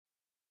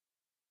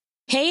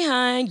Hey,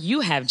 hon, you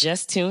have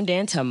just tuned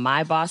in to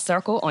My Boss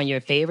Circle on your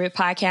favorite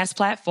podcast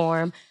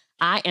platform.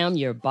 I am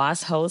your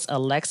boss host,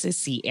 Alexis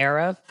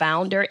Sierra,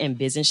 founder and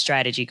business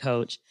strategy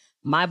coach.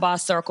 My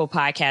Boss Circle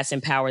podcast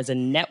empowers a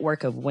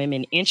network of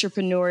women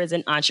entrepreneurs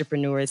and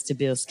entrepreneurs to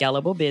build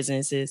scalable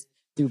businesses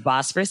through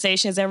boss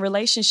conversations and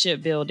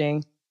relationship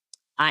building.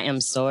 I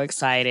am so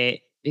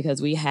excited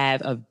because we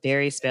have a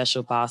very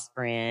special boss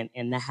friend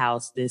in the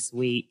house this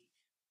week.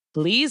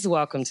 Please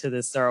welcome to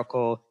the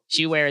circle.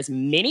 She wears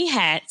many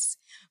hats,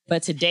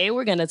 but today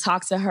we're going to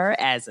talk to her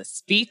as a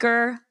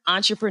speaker,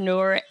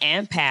 entrepreneur,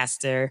 and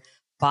pastor,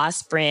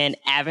 boss friend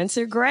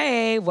Aventer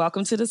Gray.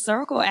 Welcome to the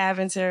circle,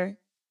 Aventer.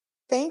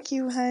 Thank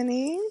you,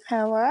 honey.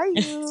 How are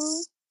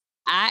you?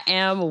 I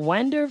am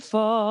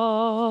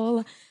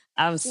wonderful.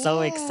 I'm so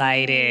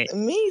excited.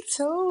 Me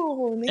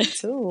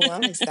too.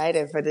 I'm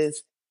excited for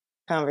this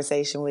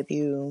conversation with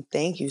you.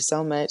 Thank you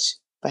so much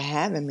for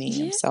having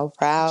me. I'm so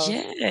proud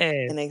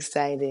and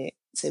excited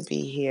to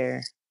be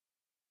here.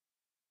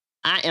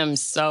 I am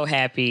so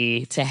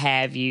happy to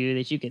have you,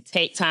 that you could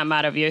take time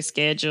out of your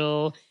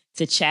schedule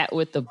to chat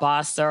with the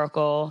Boss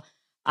Circle.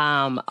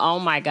 Oh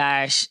my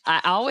gosh.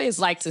 I always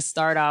like to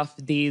start off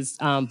these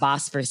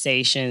boss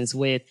conversations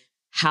with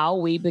how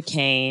we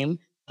became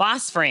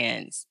boss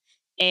friends.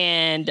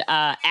 And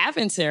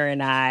Aventer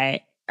and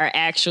I are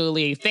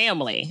actually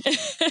family.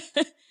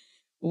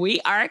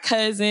 We are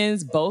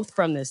cousins, both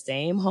from the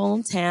same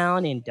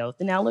hometown in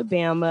Dothan,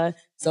 Alabama.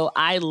 So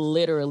I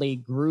literally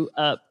grew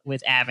up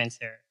with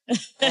Aventer.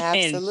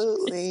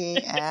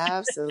 Absolutely. I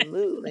was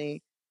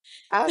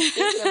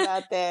thinking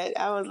about that.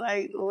 I was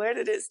like, where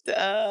did it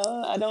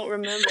I don't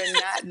remember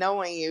not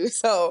knowing you.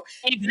 So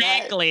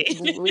exactly.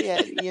 We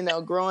had,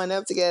 growing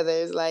up together,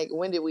 it's like,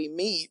 when did we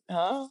meet?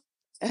 Huh?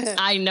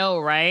 I know,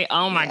 right?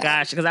 Oh my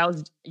gosh. Because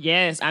I'll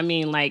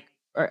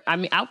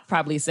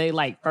probably say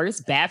like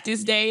First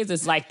Baptist days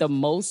is like the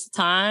most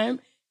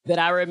time that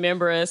I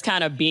remember us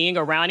kind of being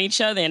around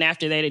each other. And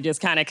after that, it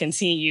just kind of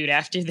continued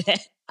after that.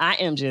 I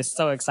am just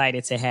so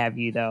excited to have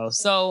you though.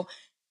 So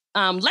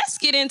let's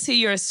get into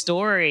your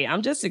story.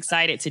 I'm just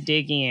excited to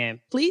dig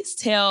in. Please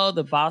tell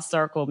the Boss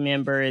Circle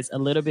members a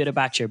little bit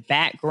about your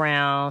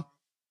background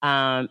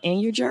and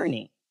your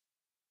journey.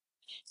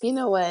 You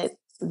know what?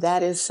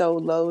 That is so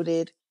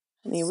loaded.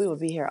 I mean, we would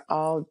be here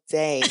all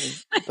day.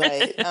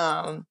 But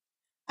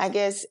I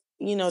guess,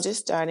 just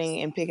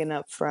starting and picking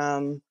up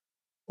from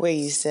where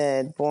you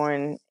said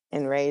born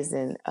and raised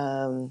in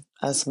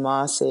a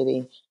small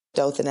city,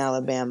 Dothan,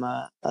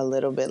 Alabama, a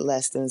little bit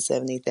less than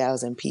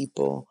 70,000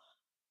 people.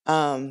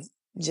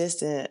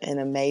 Just an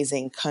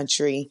amazing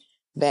country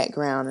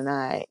background, and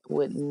I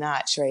would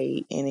not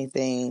trade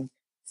anything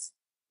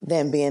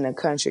than being a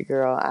country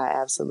girl. I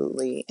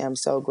absolutely am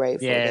so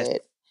grateful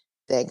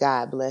that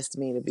God blessed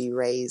me to be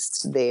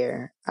raised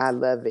there. I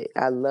love it.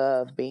 I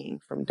love being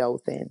from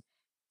Dothan.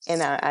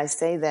 And I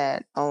say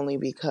that only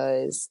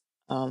because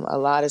a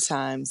lot of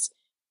times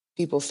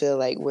people feel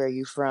like where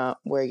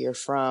you're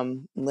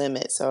from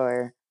limits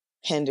or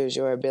hinders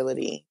your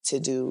ability to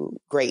do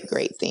great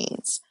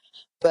things.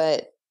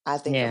 But I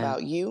think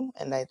about you,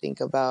 and I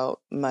think about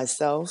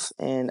myself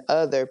and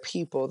other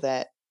people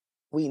that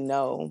we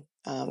know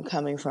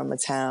coming from a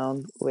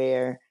town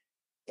where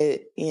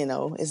it,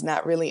 is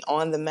not really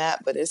on the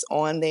map, but it's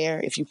on there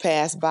if you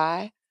pass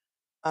by.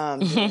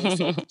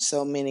 Doing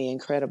so many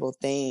incredible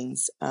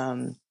things.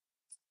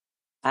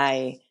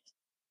 I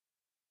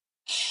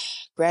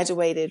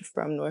graduated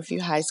from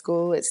Northview High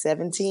School at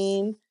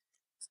 17,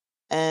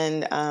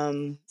 and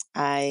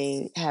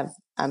I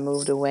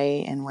moved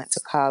away and went to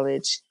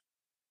college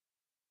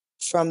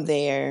from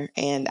there,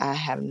 and I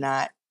have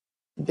not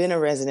been a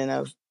resident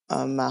of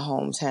my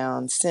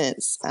hometown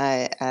since.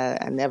 I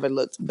never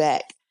looked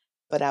back,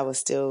 but I was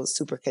still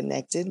super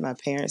connected. My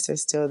parents are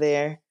still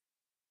there,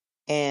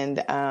 and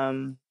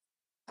I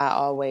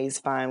always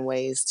find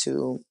ways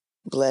to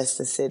bless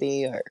the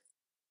city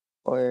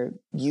or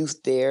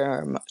youth there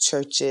or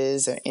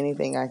churches or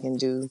anything I can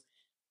do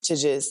to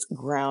just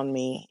ground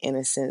me in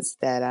a sense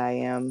that I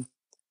am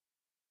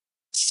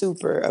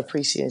super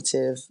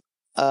appreciative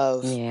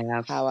of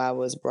how I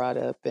was brought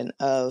up and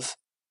of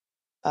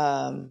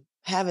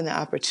having the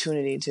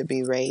opportunity to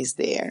be raised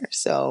there.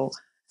 So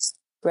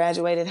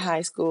graduated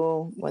high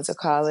school, went to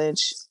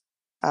college,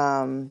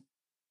 a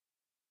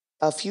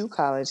few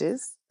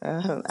colleges.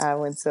 I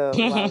went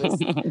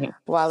to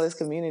Wallace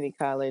Community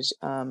College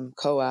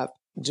co-op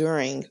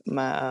during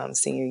my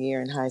senior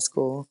year in high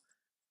school.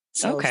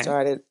 So I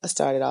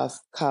started off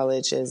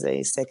college as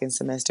a second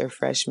semester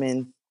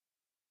freshman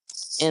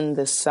in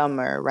the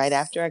summer. Right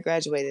after I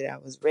graduated, I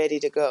was ready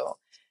to go.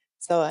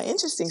 So an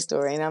interesting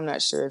story, and I'm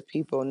not sure if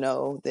people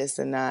know this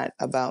or not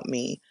about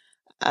me.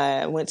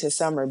 I went to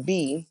Summer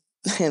B,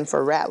 and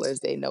for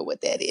Rattlers, they know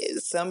what that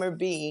is. Summer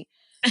B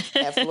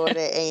at Florida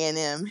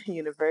A&M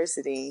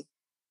University.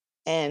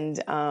 And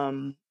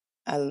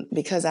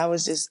because I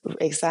was just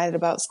excited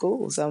about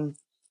schools.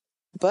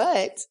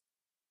 But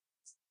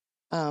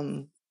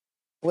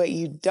what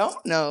you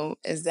don't know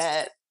is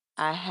that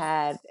I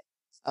had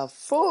a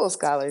full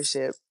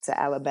scholarship to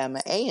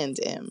Alabama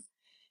A&M.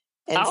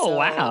 And Oh, so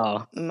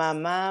wow. my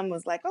mom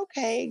was like,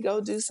 okay, go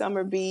do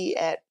summer B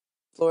at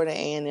Florida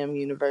A&M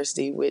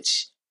University,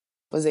 which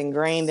was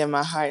ingrained in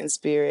my heart and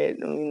spirit.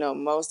 You know,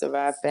 most of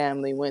our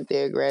family went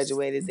there,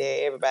 graduated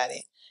there.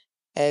 Everybody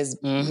has,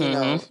 you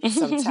know,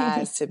 some Mm-hmm.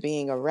 ties to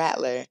being a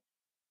Rattler.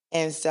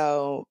 And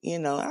so, you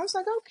know, I was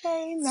like,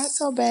 okay, not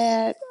so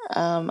bad.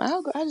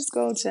 I'll just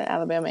go to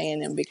Alabama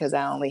A&M because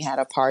I only had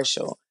a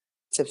partial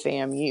to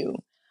FAMU.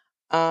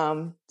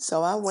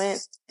 So I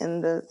went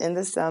in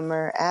the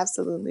summer,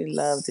 absolutely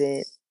loved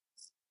it.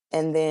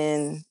 And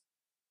then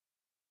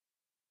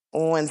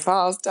when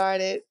fall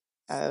started,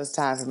 it was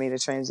time for me to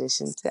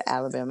transition to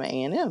Alabama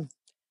A&M.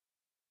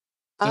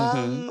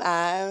 Mm-hmm.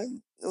 I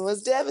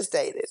was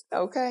devastated,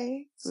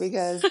 okay,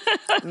 because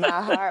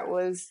my heart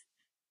was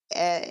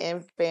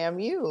in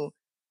FAMU.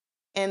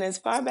 And as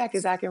far back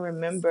as I can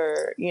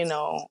remember, you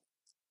know,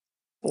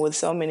 with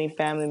so many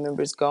family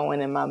members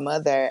going and my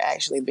mother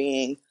actually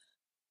being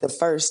the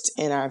first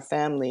in our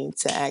family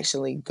to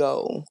actually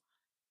go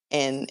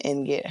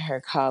and get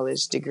her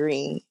college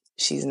degree.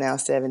 She's now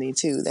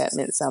 72. That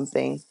meant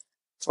something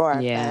for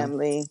our Yeah.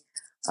 family.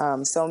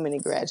 So many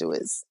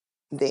graduates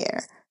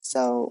there.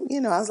 So,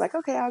 you know, I was like,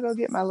 okay, I'll go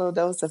get my little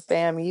dose of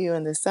FAMU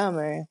in the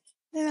summer.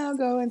 And I'll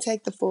go and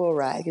take the full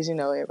ride. Because, you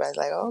know, everybody's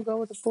like, oh, go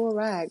with the full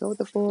ride. Go with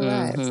the full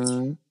ride.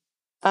 Mm-hmm.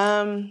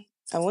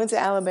 I went to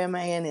Alabama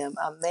A&M.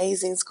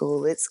 Amazing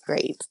school. It's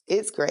great.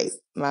 It's great.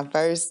 My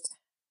first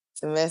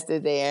semester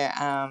there,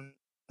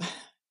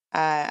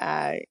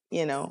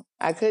 you know,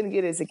 I couldn't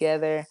get it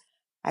together.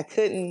 I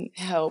couldn't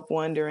help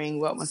wondering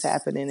what was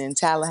happening in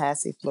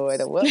Tallahassee,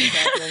 Florida, what was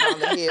happening on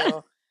the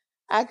Hill.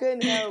 I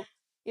couldn't help,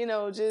 you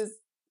know, just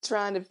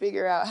trying to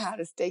figure out how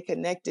to stay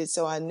connected.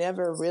 So I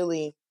never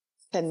really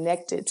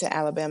connected to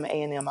Alabama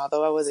A&M,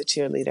 although I was a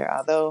cheerleader,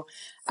 although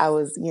I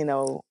was, you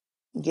know,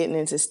 getting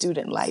into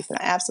student life. And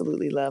I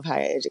absolutely love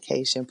higher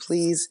education.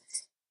 Please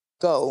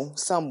go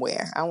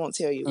somewhere. I won't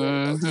tell you where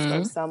to go. Just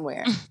go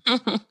somewhere.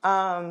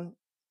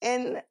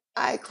 And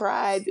I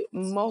cried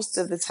most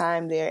of the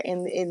time there.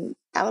 In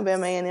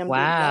Alabama A&M did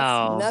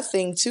Wow.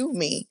 nothing to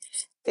me.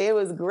 It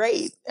was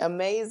great,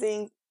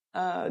 amazing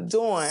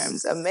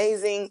dorms,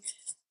 amazing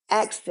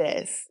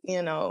access,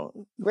 you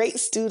know, great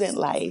student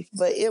life,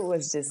 but it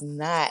was just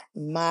not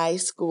my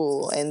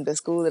school. And the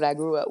school that I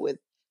grew up with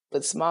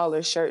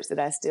smaller shirts that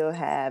I still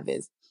have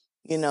is,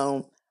 you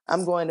know,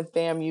 I'm going to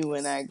FAMU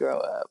when I grow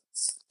up.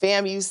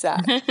 FAMU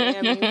socks,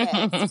 FAMU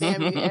hats,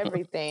 FAMU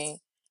everything.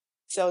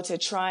 So to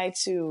try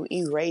to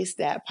erase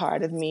that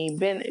part of me,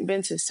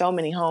 been to so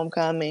many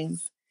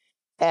homecomings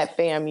at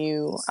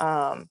FAMU,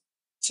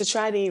 to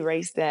try to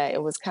erase that,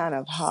 it was kind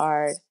of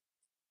hard.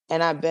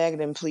 And I begged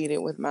and pleaded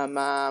with my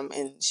mom,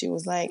 and she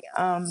was like,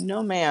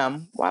 no,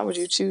 ma'am, why would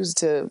you choose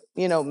to,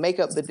 you know, make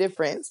up the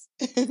difference?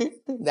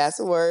 That's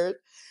a word.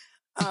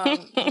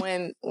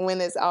 When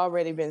it's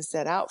already been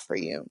set out for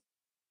you.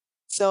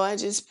 So I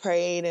just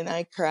prayed and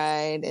I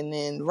cried. And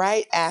then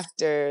right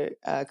after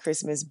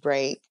Christmas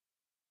break,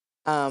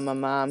 my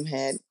mom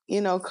had,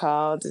 you know,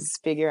 called to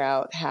figure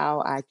out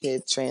how I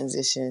could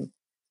transition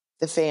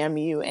to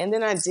FAMU. And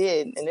then I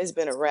did. And it's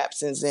been a wrap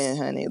since then,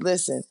 honey.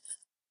 Listen,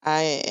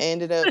 I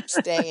ended up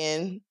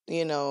staying,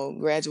 you know,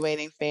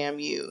 graduating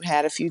FAMU,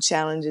 had a few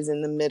challenges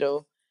in the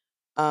middle,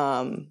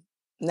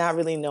 not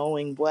really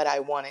knowing what I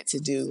wanted to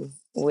do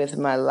with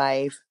my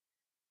life.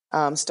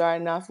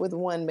 Starting off with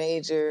one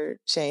major,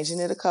 changing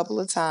it a couple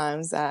of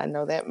times. I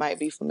know that might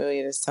be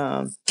familiar to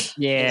some.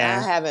 And I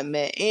Yeah. haven't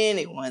met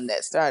anyone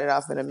that started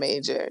off in a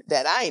major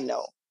that I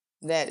know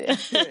that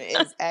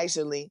is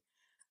actually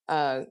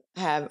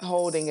have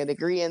holding a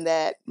degree in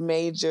that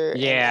major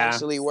and Yeah.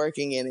 actually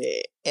working in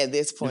it at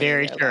this point in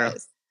Very their true.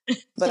 lives.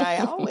 But I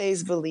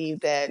always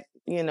believe that,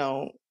 you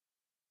know,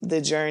 the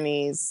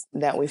journeys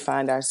that we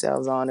find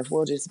ourselves on, if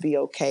we'll just be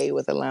okay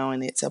with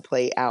allowing it to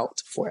play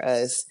out for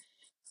us,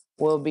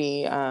 will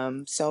be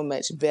so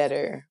much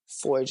better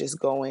for just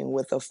going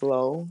with the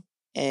flow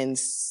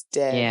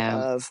instead Yeah.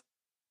 of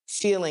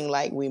feeling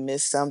like we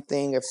missed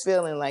something or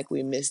feeling like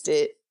we missed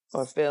it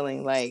or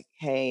feeling like,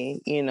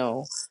 hey, you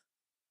know,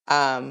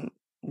 um,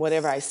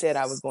 whatever I said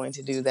I was going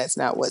to do, that's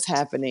not what's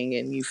happening,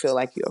 and you feel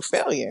like you're a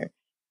failure.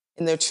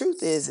 And the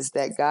truth is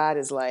that God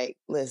is like,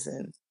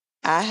 listen,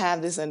 I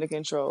have this under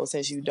control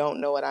since you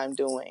don't know what I'm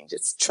doing.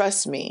 Just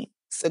trust me.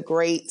 It's a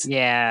great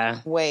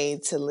Yeah. way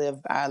to live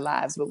our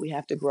lives, but we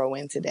have to grow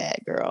into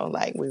that, girl.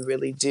 Like we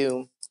really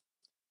do.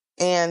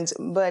 And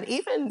but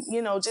even,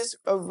 you know, just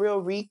a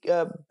real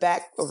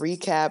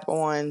recap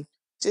on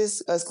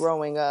just us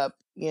growing up,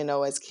 you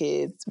know, as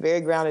kids, very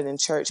grounded in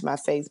church. My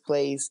faith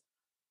plays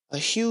a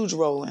huge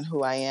role in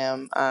who I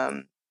am.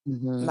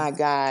 Mm-hmm. My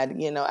God,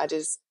 you know, I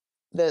just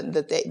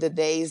the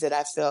days that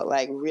I felt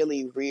like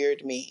really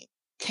reared me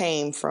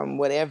came from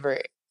whatever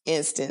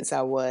instance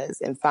I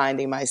was and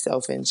finding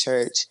myself in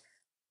church.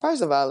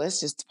 First of all, let's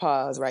just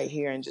pause right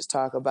here and just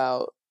talk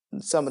about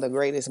some of the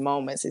greatest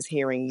moments is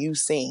hearing you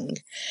sing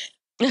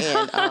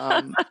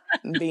and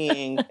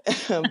being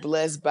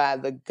blessed by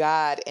the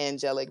God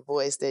angelic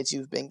voice that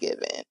you've been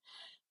given.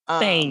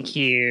 Thank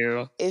Um,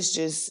 you. it's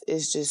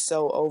just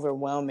so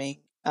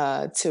overwhelming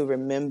to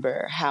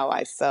remember how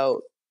I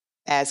felt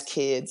as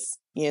kids,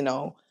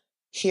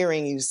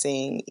 hearing you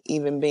sing,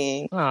 even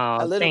being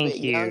a Oh, little bit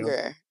thank you.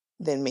 younger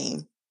than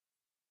me.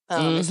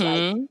 It's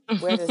like, Mhm.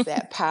 where does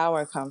that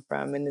power come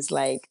from? And it's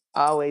like,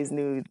 I always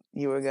knew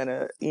you were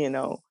gonna,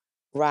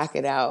 rock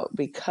it out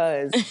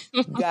because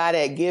God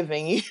had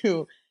given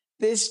you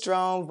this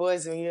strong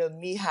voice and you're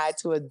knee high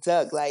to a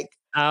duck, like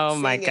Oh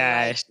my singing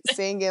like gosh.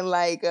 singing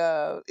like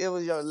it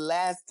was your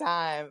last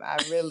time. I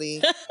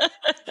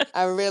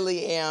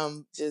really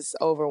am just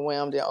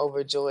overwhelmed and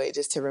overjoyed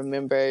just to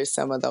remember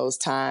some of those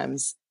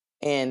times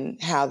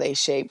and how they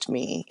shaped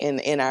me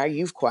in our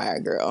youth choir,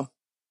 girl.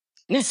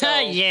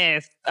 So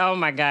Yes. Oh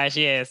my gosh,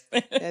 yes.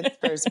 at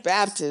First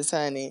Baptist,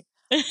 honey.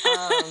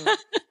 Um,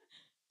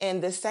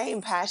 and the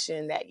same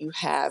passion that you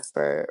have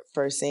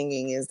for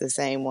singing is the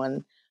same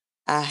one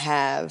I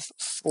have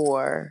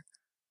for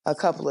a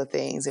couple of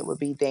things. It would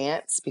be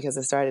dance because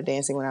I started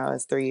dancing when I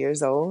was 3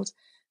 years old.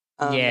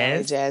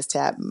 Ballet, Yes. jazz,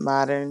 tap,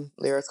 modern,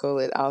 lyrical.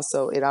 It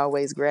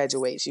always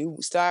graduates. You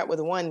start with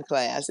one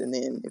class, and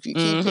then if you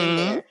keep in Mhm.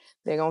 there,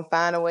 they're gonna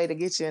find a way to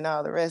get you in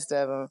all the rest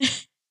of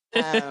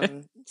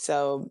them.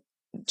 So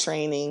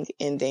training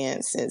in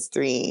dance since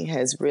 3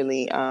 has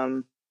really,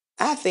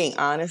 I think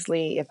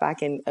honestly, if I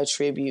can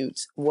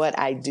attribute what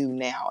I do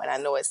now, and I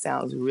know it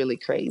sounds really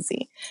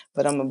crazy,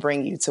 but I'm gonna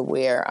bring you to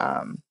where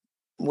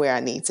I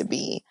need to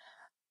be.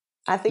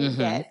 I think Mhm.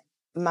 that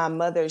my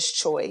mother's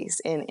choice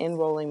in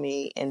enrolling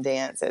me in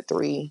dance at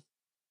 3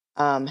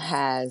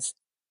 has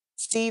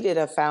seeded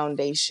a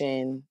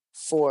foundation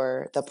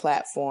for the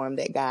platform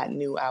that God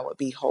knew I would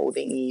be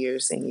holding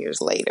years and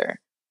years later.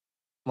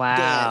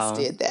 Dance Wow.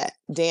 did that.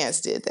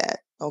 Dance did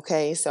that.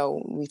 Okay.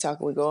 So we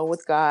go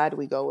with God,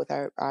 we go with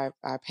our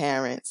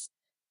parents,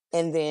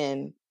 and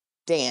then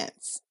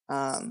dance.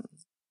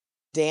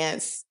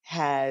 Dance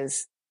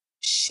has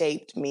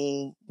shaped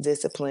me,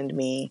 disciplined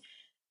me,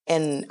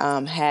 and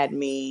had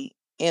me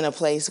in a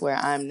place where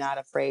I'm not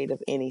afraid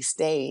of any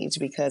stage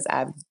because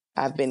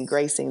I've been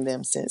gracing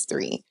them since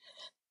 3.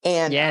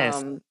 And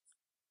Yes.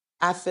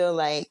 I feel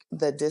like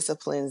the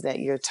disciplines that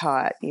you're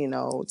taught,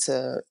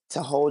 to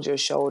hold your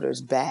shoulders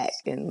back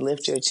and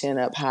lift your chin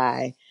up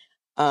high,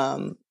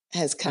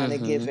 has kind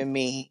of Mhm. given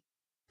me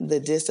the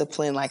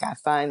discipline. Like I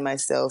find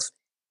myself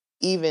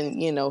even,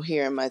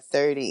 here in my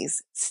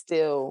 30s,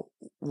 still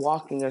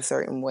walking a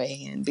certain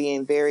way and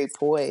being very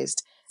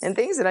poised and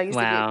things that I used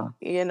to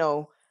get,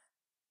 Wow.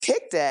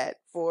 picked at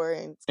for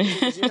in school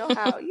because you know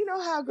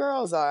how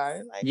girls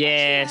are like why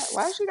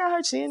Yes. she got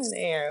her chin in the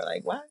air,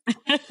 like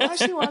why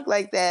she walk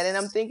like that, and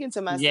I'm thinking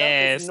to myself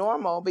it's Yes.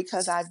 normal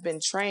because I've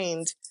been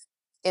trained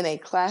in a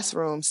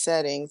classroom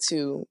setting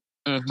to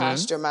Mhm.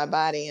 posture my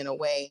body in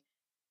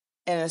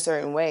a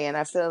certain way, and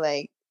I feel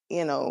like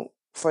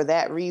for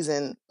that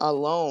reason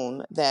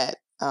alone that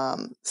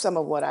some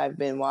of what I've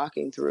been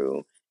walking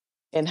through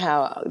and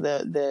how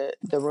the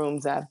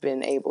rooms I've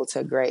been able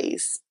to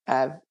grace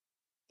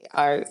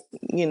are,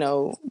 in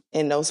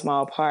no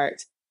small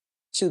part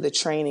to the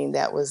training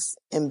that was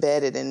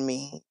embedded in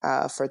me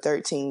for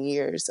 13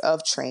 years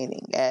of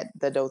training at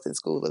the Dothan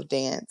School of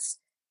Dance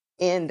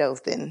in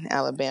Dothan,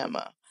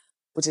 Alabama,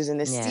 which is an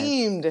Yes.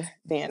 esteemed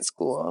dance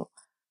school.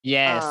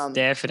 Yes, Um,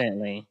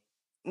 definitely.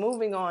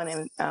 Moving on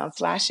and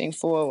flashing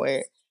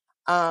forward,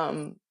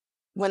 um,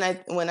 when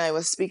I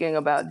was speaking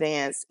about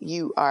dance,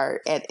 you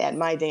are at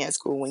my dance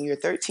school. When you're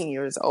 13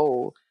 years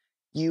old,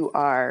 you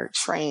are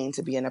trained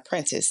to be an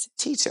apprentice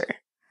teacher.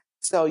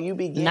 So you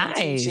begin Nice.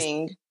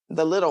 teaching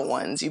the little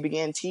ones. You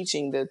begin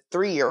teaching the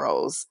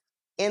 3-year-olds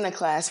in a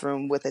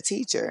classroom with a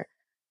teacher.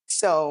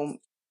 So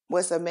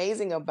what's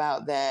amazing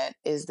about that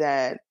is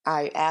that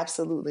I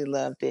absolutely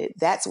loved it.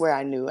 That's where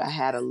I knew I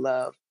had a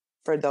love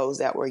for those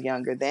that were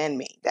younger than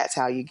me. That's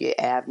how you get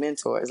av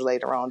mentors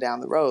later on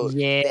down the road.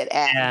 Yeah.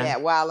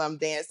 That while I'm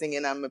dancing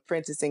and I'm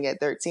apprenticing at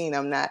 13,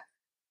 I'm not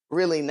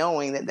really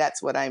knowing that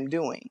that's what I'm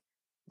doing.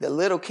 The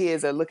little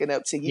kids are looking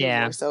up to you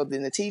Yeah. more so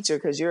than the teacher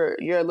because you're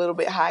a little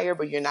bit higher,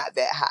 but you're not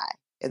that high.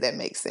 If that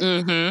makes sense.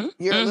 Mhm.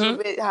 You're a little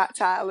Mhm. bit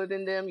taller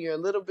than them. You're a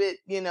little bit,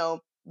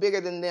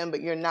 bigger than them,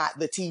 but you're not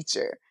the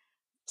teacher.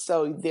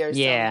 So there's some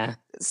Yeah.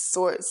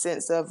 sort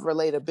sense of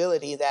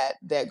relatability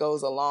that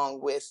goes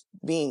along with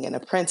being an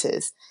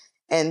apprentice.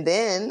 And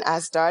then I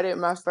started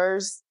my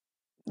first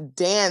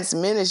dance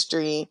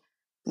ministry,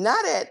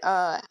 not at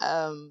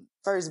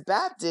First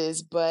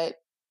Baptist, but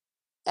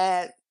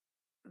at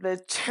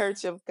the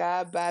Church of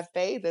God by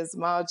Faith, a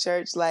small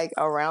church like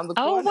around the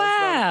Oh, corner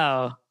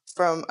wow.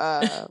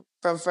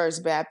 from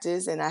First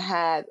Baptist, and I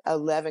had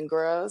 11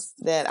 girls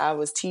that I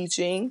was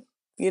teaching,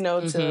 to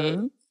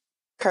Mhm.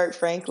 Kirk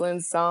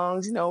Franklin's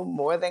songs,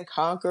 More Than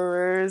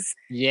Conquerors,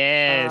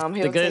 Yes, the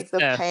He'll good Take the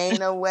stuff.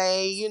 Pain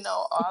Away,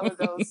 all of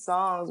those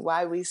songs,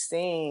 Why We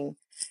Sing.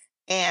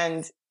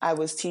 And I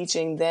was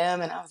teaching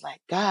them, and I was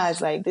like,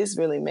 gosh, like this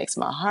really makes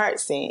my heart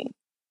sing.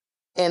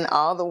 And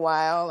all the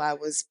while, I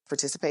was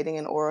participating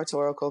in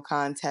oratorical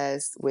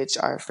contests, which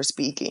are for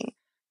speaking.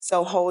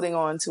 So holding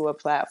on to a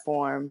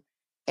platform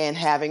and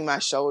having my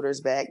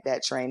shoulders back,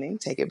 that training,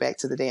 take it back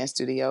to the dance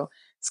studio,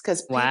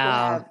 because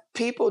Wow.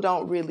 people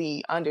don't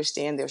really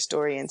understand their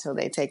story until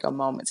they take a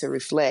moment to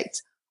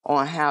reflect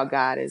on how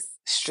God has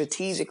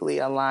strategically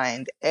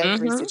aligned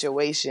every Mm-hmm.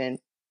 situation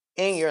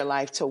in your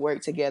life to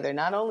work together,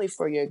 not only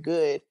for your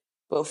good,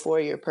 but for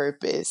your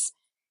purpose.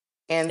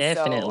 And so,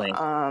 Definitely.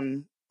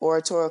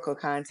 oratorical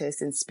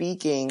contest and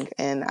speaking,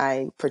 and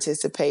I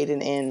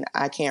participated in,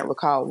 I can't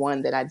recall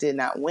one that I did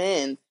not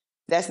win.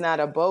 That's not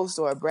a boast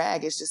or a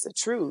brag, it's just a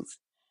truth.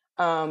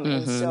 And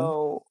Mm-hmm.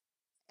 so,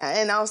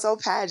 and also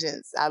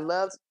pageants. I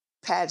loved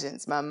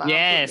pageants. My mom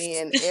put me Yes.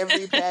 in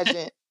every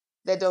pageant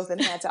that Dothan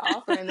had to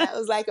offer, and that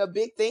was like a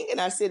big thing in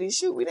our city.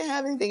 Shoot, we didn't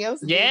have anything else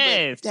to do but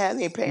Yes. have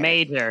any parents.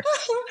 Major.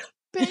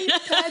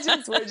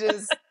 Pageants were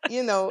just,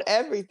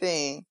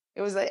 everything.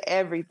 It was like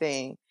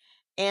everything.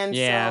 And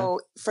Yeah. so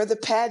for the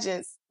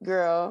pageants,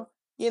 girl,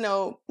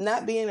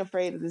 not being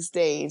afraid of the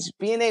stage,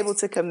 being able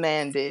to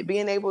command it,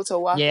 being able to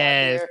walk out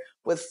Yes. there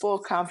with full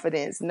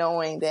confidence,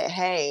 knowing that,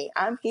 hey,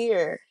 I'm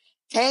here,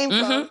 came Mm-hmm.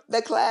 from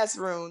the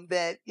classroom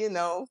that, Yes.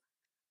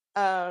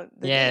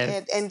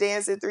 and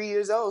danced at 3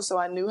 years old. So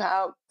I knew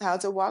how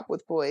to walk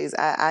with poise.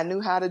 I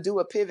knew how to do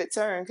a pivot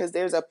turn because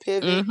there's a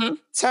pivot Mm-hmm.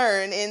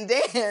 turn in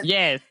dance.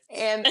 Yes.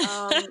 And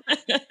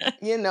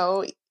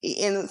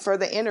in for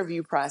the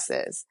interview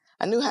process,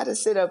 I knew how to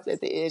sit up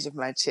at the edge of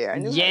my chair. I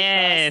knew how to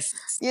cross,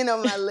 Yes.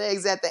 my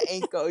legs at the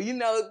ankle.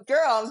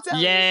 Girl, I'm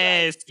telling you, it's like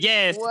Yes.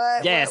 Yes.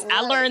 Yes.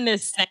 I what? learned the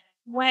same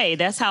way.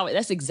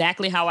 That's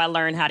exactly how I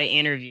learned how to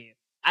interview.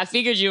 I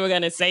figured you were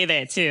going to say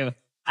that too.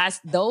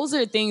 Those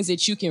are things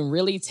that you can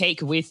really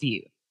take with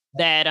you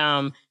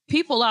that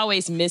people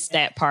always miss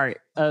that part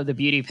of the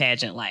beauty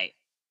pageant life.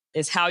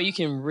 Is how you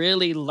can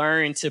really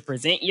learn to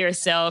present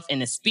yourself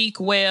and to speak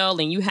well,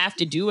 and you have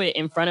to do it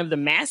in front of the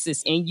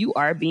masses, and you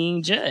are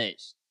being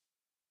judged.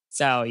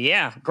 So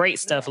yeah, great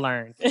stuff Yeah,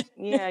 learned.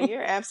 yeah,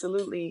 you're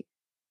absolutely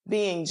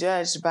being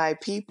judged by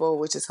people,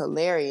 which is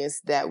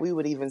hilarious that we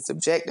would even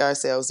subject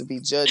ourselves to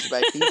be judged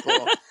by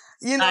people.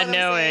 You know I what I'm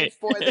know saying? it.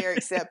 For their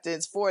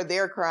acceptance, for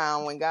their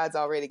crown, when God's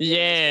already given us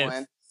Yes.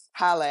 one.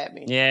 Holla at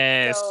me.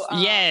 Yes. So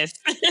Yes.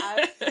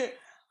 I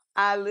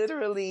I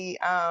literally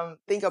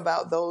think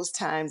about those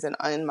times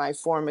in my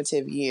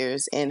formative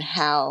years and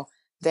how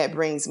that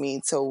brings me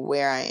to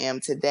where I am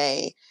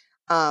today,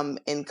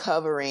 in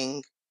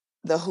covering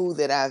the who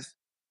that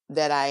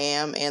I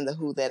am and the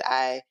who that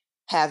I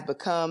have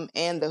become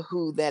and the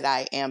who that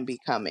I am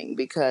becoming.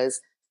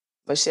 Because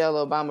Michelle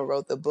Obama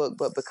wrote the book,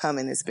 but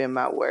becoming has been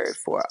my word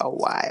for a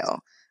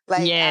while.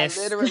 Like I Yes.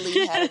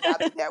 literally had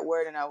adopted that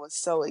word, and I was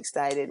so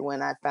excited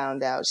when I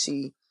found out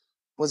she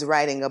was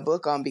writing a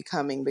book on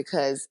becoming,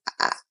 because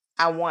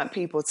I want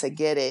people to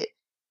get it.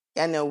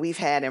 I know we've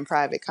had in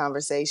private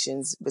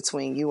conversations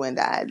between you and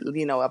I,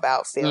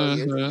 about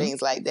failures and Hmm.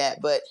 things like that.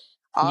 But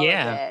all of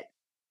Yeah. that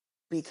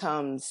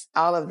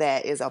all of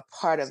that is a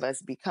part of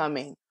us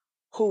becoming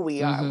who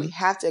we are. We Hmm.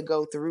 have to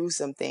go through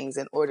some things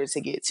in order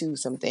to get to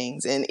some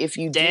things. And if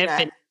you do not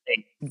Definitely.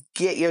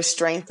 get your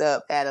strength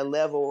up at a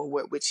level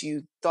which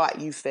you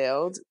thought you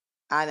failed,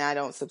 and I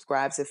don't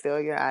subscribe to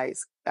failure. I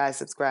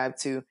subscribe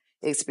to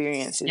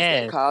experiences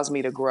that Yes. cause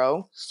me to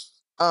grow.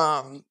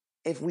 Um,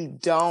 if we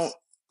don't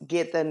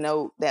get the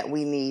note that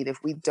we need, if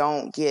we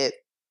don't get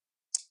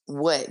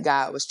what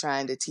God was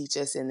trying to teach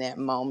us in that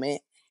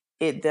moment,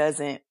 it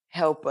doesn't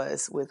help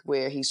us with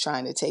where He's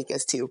trying to take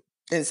us to.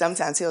 And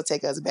sometimes He'll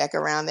take us back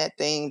around that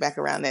thing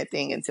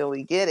until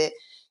we get it,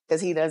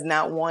 because He does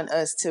not want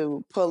us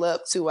to pull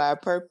up to our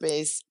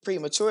purpose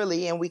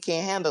prematurely and we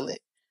can't handle it.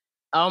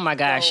 Oh my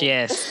gosh. So,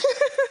 Yes.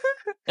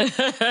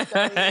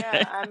 so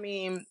yeah, I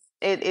mean,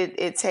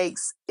 it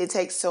takes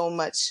so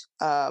much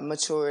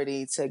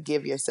maturity to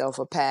give yourself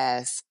a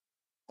pass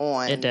It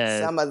on does.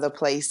 some of the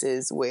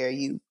places where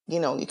you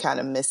kind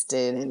of missed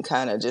it and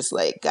kind of just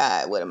like,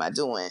 God, what am I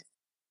doing?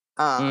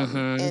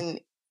 Hmm.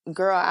 And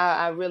girl,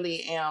 I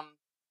really am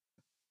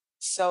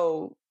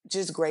so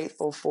just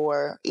grateful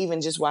for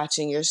even just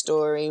watching your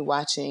story,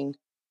 watching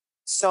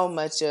so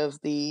much of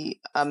the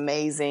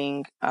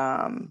amazing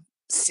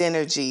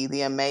synergy,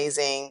 the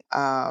amazing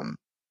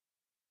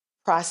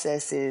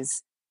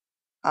processes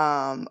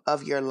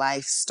of your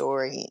life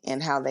story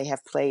and how they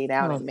have played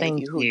out Oh, and made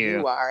thank you who you.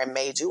 you are and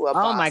made you a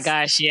Oh my boss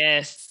gosh.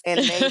 Yes.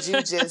 and made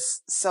you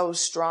just so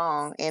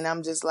strong. And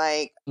I'm just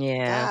like,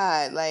 Yeah.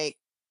 God, like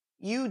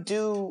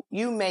you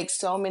make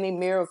so many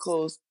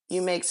miracles.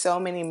 You make so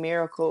many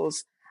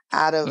miracles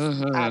out of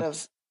Hmm. out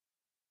of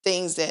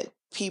things that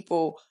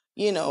people,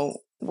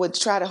 would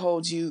try to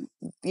hold you,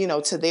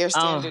 to their Oh,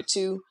 standard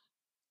too.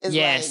 It's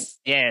like, yes.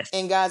 Yes.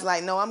 and God's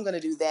like, no, I'm gonna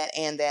do that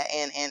and that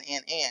and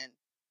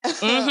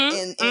Hmm.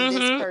 in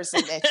this Hmm.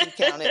 person that you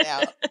counted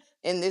out,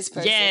 in this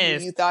person who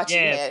Yes. you thought you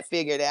Yes. had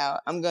figured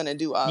out, I'm gonna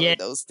do all Yes. of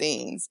those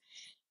things.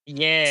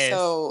 Yes.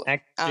 So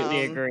I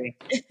completely agree.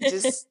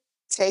 just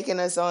taking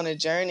us on a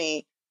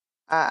journey,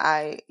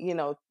 I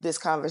this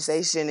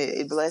conversation,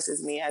 it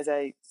blesses me as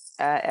I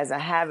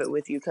have it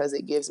with you, because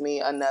it gives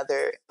me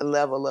another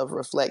level of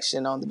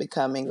reflection on the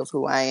becoming of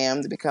who I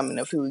am, the becoming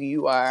of who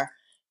you are,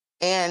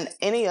 and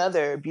any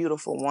other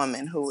beautiful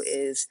woman who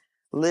is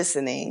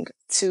listening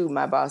to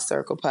my Boss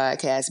Circle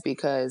podcast,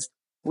 because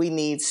we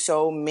need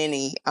so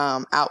many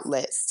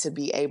outlets to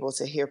be able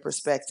to hear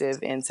perspective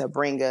and to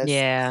bring us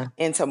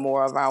into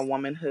more of our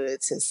womanhood,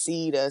 to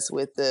seed us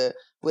with the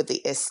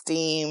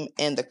esteem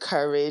and the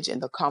courage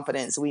and the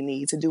confidence we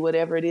need to do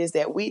whatever it is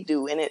that we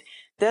do. And it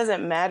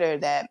doesn't matter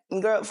that,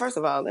 girl, first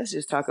of all, let's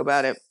just talk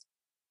about it.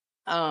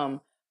 I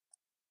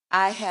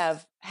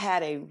have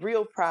had a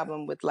real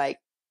problem with like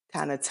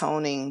kind of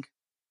toning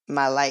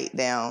my light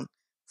down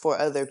for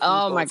other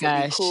people to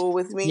be cool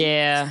with me.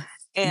 Yeah.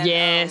 And,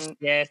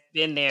 yes,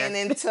 been there. And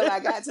until I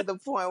got to the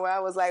point where I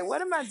was like,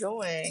 what am I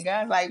doing?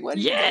 God's like, what are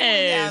you doing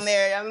down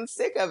there? I'm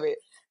sick of it.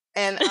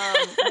 And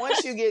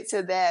once you get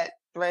to that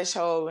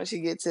threshold, once you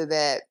get to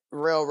that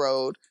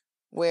railroad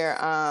where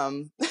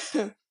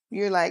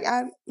you're like,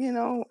 I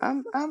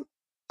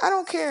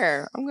don't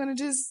care. I'm gonna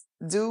just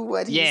do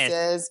what he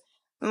says.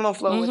 I'm gonna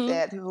flow with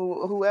that.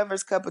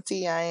 Whoever's cup of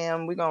tea I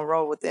am, we're gonna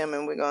roll with them,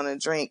 and we're gonna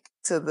drink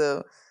till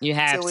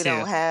we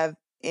don't have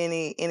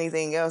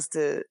anything else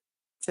to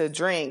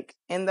drink.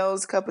 And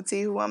those cup of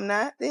tea who I'm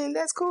not, then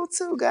that's cool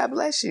too. God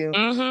bless you.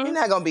 You're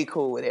not gonna be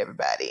cool with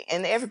everybody,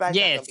 and everybody's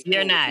not gonna be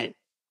cool with you.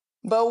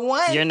 But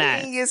one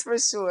thing is for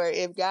sure: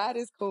 if God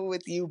is cool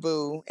with you,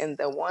 boo, and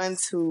the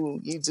ones who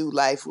you do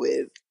life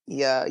with,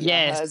 your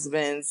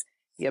husbands,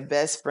 your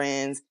best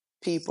friends,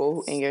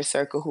 people in your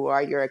circle who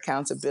are your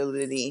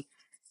accountability,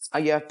 or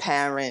your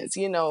parents,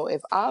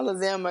 if all of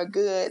them are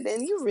good,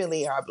 then you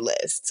really are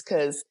blessed.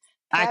 Because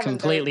I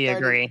completely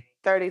agree.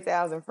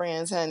 30,000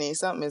 friends, honey,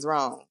 something is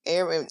wrong.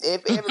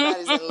 If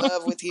everybody's in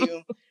love with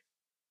you,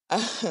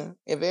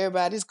 if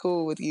everybody's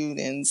cool with you,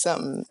 then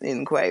something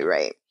isn't quite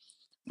right.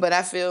 But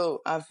I feel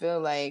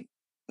like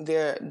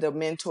the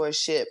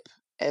mentorship,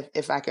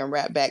 if I can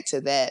wrap back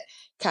to that,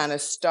 kind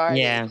of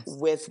started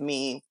with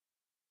me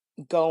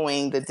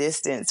going the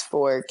distance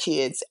for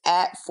kids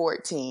at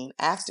 14,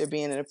 after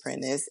being an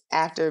apprentice,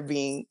 after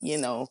being,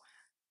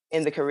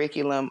 in the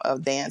curriculum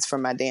of dance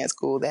from my dance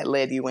school that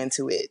led you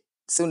into it.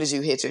 As soon as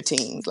you hit your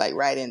teens, like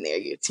right in there,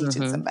 you're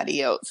teaching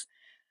somebody else.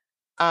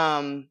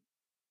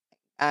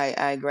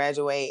 I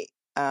graduate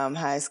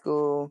high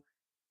school,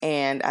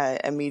 and I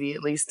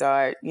immediately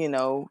start,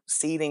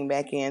 seeding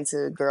back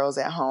into Girls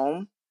at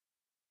Home,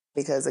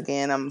 because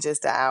again, I'm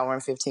just an hour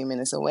and 15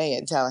 minutes away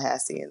at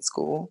Tallahassee in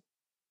school.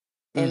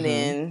 And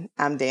then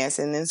I'm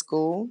dancing in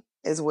school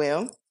as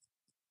well,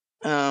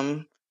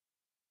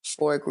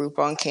 for a group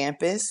on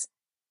campus.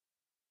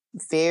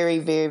 Very,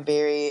 very,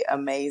 very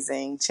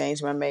amazing.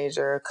 Changed my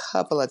major a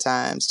couple of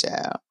times,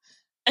 child.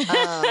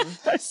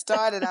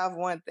 Started off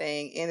one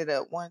thing, ended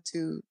up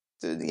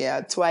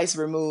twice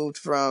removed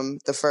from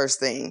the first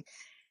thing.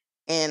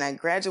 And I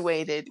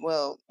graduated,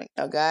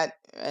 I got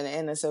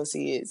an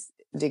associate's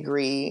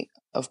degree,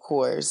 of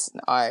course, in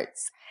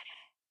arts.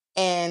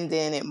 And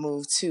then it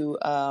moved to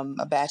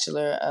a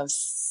Bachelor of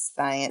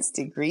Science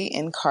degree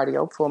in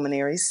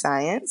cardiopulmonary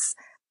science.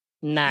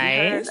 Nice.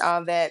 You heard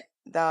all that,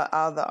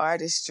 all the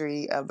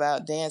artistry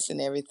about dance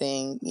and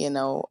everything.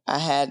 I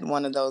had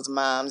one of those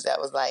moms that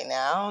was like,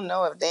 now, I don't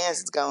know if dance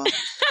is going to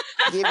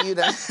give you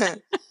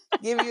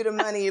the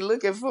money you're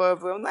looking for.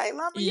 But I'm like,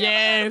 Mama, you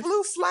ever heard of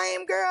Blue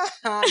Flame, girl?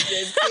 I'm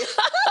just kidding.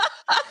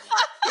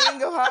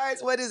 King of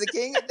Hearts, what is it?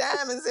 King of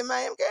Diamonds in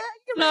Miami, girl?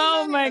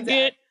 Oh my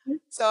goodness.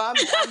 So I'm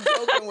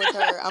joking with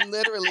her. I'm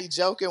literally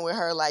joking with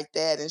her like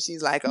that. And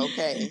she's like,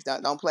 okay,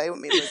 don't play with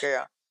me, little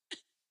girl.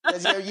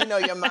 Because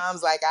your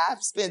mom's like,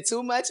 I've spent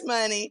too much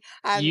money.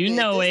 I've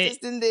this,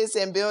 and this,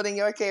 and building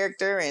your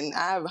character. And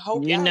I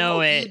hope you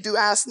do.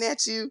 I'll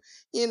snatch you,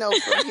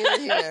 from here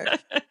to here.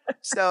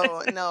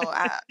 So no,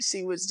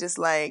 she was just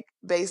like,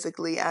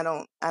 basically,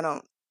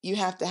 you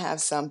have to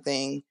have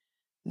something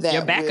that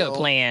your backup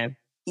plan.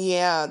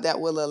 Yeah, that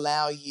will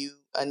allow you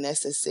a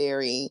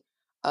necessary,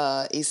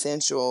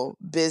 essential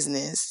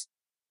business.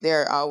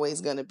 There are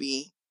always going to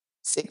be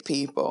sick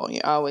people.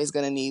 You're always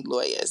going to need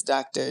lawyers,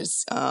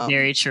 doctors.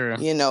 Very true.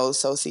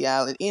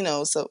 Sociology,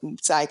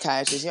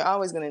 psychiatrists. You're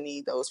always going to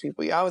need those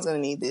people. You're always going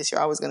to need this.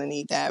 You're always going to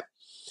need that.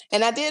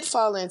 And I did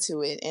fall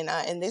into it.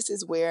 And this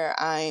is where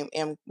I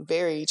am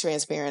very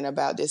transparent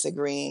about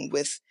disagreeing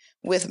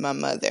with my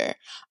mother.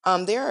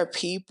 There are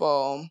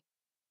people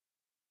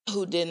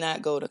who did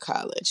not go to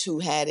college, who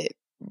had it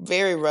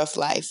very rough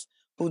life,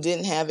 who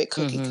didn't have it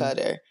cookie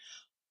cutter,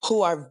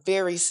 who are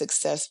very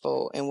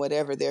successful in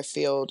whatever their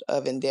field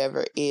of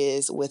endeavor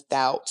is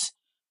without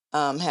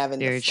having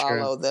to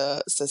follow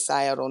the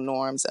societal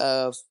norms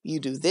of you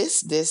do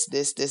this, this,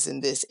 this, this,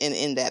 and this, and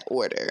in that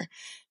order.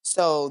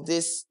 So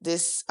this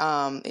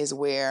is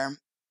where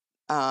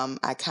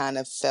I kind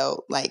of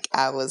felt like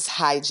I was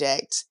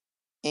hijacked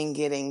in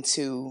getting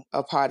to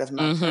a part of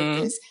my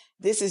purpose.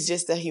 This is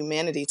just the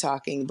humanity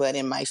talking, but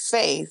in my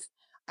faith,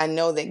 I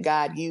know that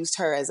God used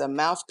her as a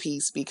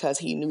mouthpiece because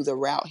he knew the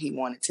route he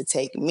wanted to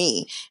take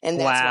me. And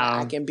that's why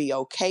I can be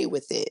okay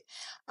with it.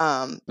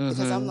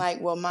 Because I'm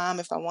like, well, Mom,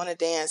 if I want to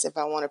dance, if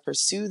I want to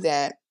pursue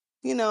that,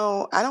 I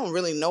don't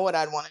really know what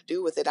I'd want to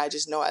do with it. I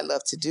just know I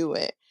love to do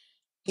it.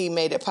 He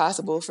made it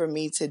possible for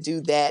me to do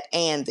that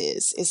and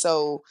this. And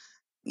so,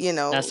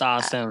 that's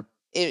awesome.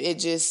 it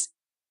just,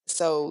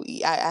 so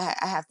I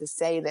have to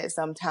say that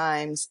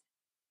sometimes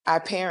our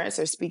parents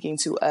are speaking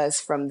to us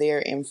from their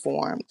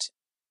informed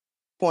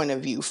point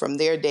of view, from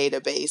their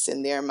database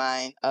in their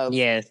mind of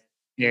Yes,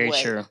 very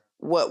what true.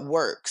 what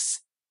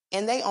works,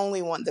 and they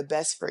only want the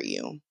best for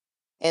you,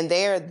 and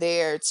they're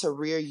there to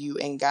rear you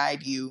and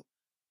guide you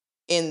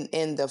in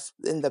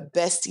the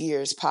best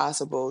years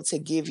possible to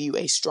give you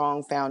a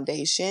strong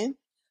foundation.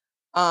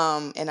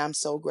 And I'm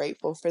so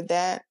grateful for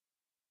that.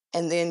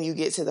 And then you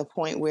get to the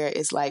point where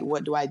it's like,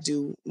 what do I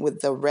do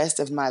with the rest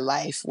of my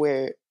life,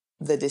 where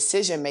the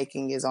decision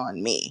making is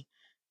on me?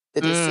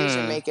 The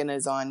decision Mm. making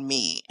is on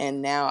me,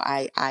 and now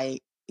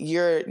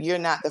you're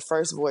not the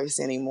first voice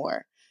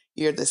anymore.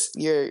 You're the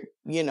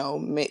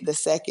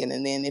second,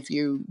 and then if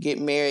you get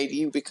married,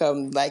 you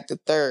become like the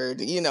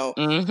third. So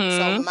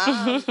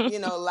mom,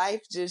 Mm-hmm.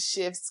 life just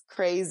shifts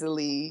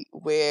crazily,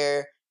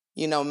 where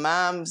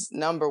mom's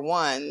number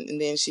one,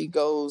 and then she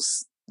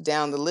goes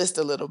down the list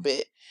a little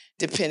bit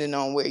depending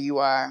on where you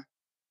are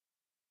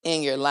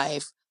in your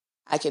life.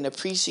 I can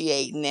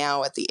appreciate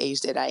now, at the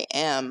age that I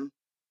am,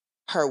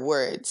 her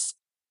words.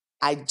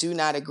 I do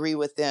not agree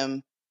with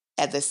them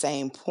at the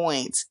same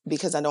point,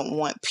 because I don't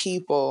want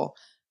people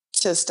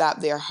to stop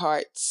their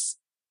heart's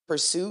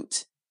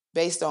pursuit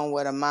based on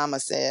what a mama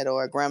said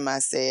or a grandma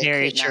said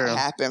Very could not true.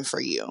 happen for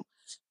you.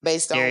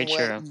 Based Very on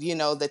what,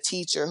 true. the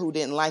teacher who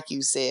didn't like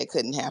you said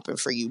couldn't happen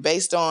for you.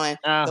 Based on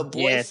the Oh,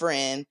 yes.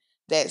 boyfriend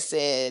that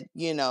said,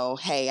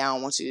 hey, I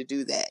don't want you to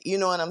do that. You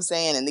know what I'm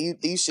saying? And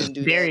you shouldn't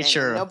do that. Very And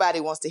true. nobody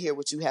wants to hear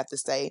what you have to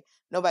say.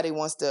 Nobody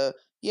wants to,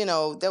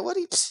 that what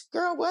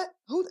girl, what?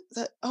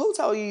 Who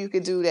told you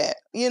could do that?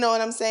 You know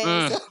what I'm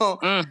saying? Mm, So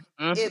mm,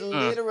 it mm,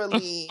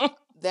 literally,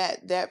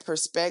 mm. that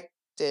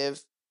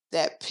perspective,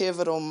 that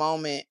pivotal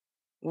moment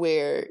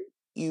where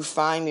you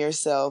find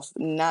yourself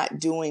not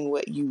doing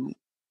what you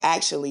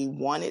actually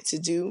wanted to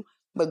do,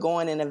 but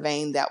going in a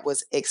vein that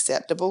was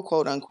acceptable,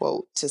 quote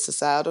unquote, to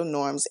societal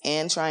norms,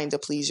 and trying to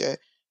please your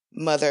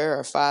mother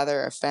or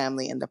father or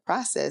family in the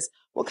process,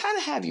 will kind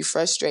of have you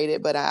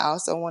frustrated. But I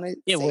also want to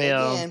It say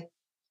will.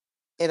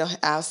 again,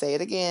 I'll say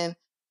it again,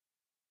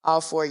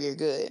 all for your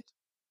good.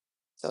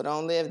 So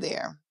don't live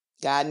there.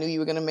 God knew you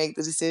were going to make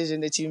the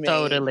decision that you made.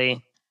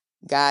 Totally.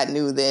 God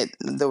knew that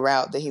the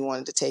route that he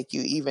wanted to take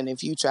you, even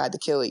if you tried to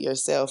kill it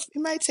yourself, it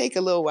might take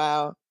a little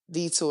while,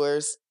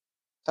 detours,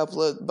 a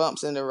couple of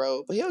bumps in the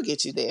road, but he'll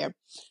get you there.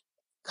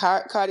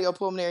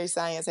 Cardiopulmonary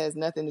science has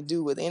nothing to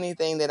do with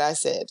anything that I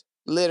said.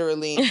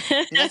 Literally,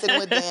 nothing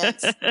with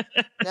dance,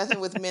 nothing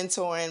with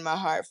mentoring my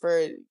heart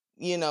for,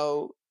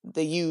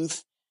 the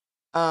youth.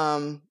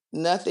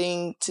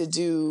 Nothing to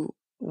do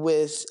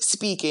with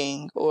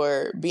speaking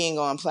or being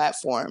on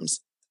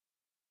platforms,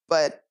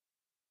 but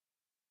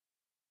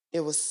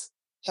it was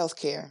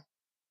healthcare.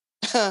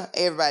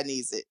 Everybody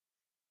needs it.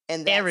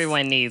 And that's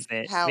Everyone needs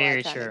it. how I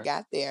Very kind of true.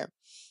 got there.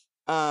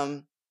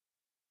 Um,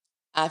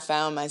 I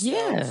found Yeah.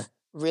 myself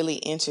really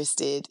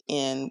interested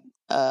in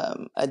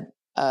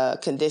a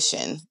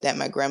condition that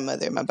my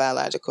grandmother, my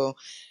biological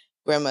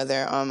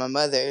grandmother on my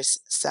mother's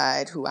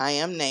side, who I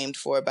am named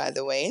for, by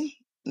the way,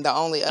 the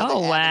only other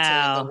Oh,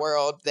 Avatar in the wow.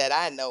 world that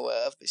I know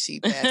of, but she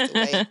passed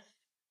away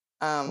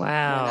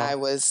when I Wow.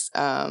 was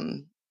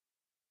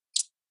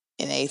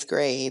in 8th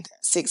grade,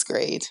 6th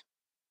grade,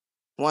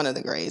 one of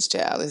the grades,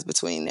 child, is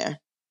between there.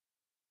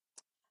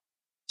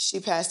 She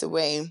passed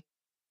away,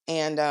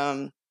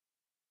 and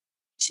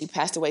she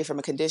passed away from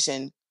a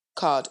condition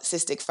called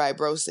cystic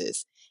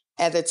fibrosis.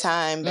 At the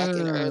time, back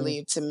in Mm.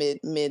 early to mid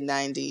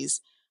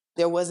 90s,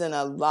 there wasn't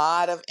a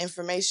lot of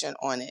information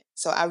on it.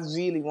 So I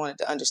really wanted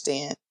to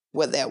understand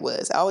what that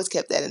was. I always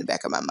kept that in the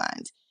back of my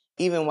mind,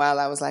 even while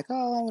I was like,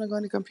 oh, I want to go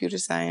into computer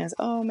science.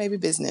 Oh, maybe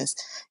business.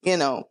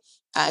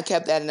 I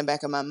kept that in the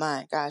back of my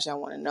mind. Gosh, I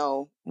want to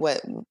know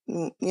what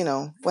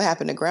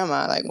happened to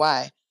grandma. Like,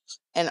 why?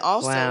 And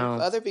also, Wow.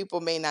 other people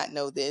may not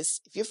know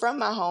this. If you're from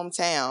my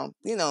hometown,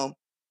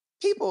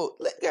 people,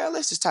 girl,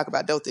 let's just talk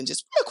about Dothan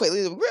just real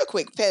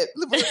quick pivot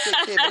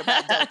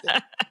about Dothan.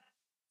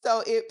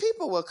 So if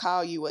people will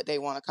call you what they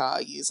want to call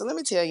you. So let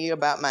me tell you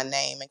about my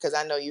name, because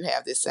I know you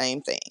have the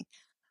same thing.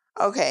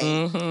 Okay.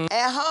 Mm-hmm.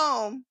 At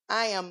home,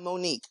 I am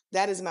Monique.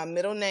 That is my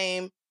middle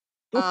name.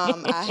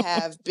 I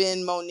have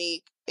been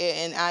Monique,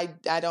 and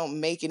I don't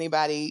make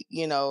anybody,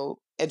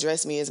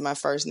 address me as my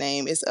first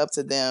name. It's up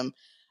to them.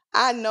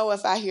 I know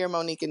if I hear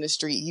Monique in the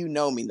street,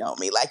 know me.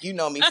 Like, you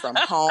know me from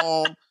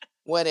home,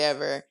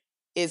 whatever.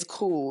 It's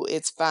cool.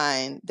 It's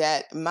fine.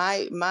 That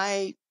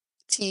my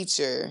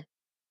teacher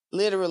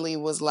literally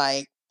was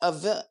like,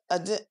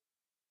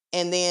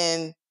 and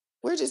then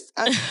we're just,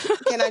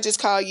 can I just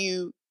call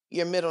you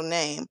your middle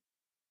name?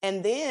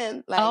 And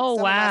then, like, Oh,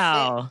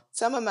 wow.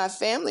 some of my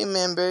family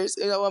members,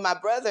 my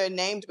brother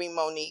named me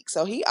Monique,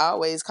 so he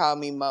always called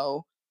me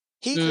Mo.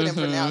 He couldn't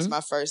pronounce Mm-hmm.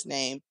 my first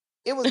name.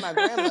 It was my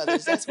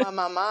grandmother's. That's why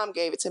my mom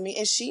gave it to me,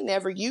 and she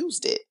never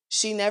used it.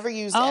 She never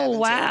used Oh, Aventine.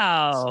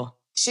 wow.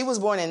 She was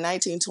born in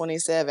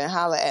 1927.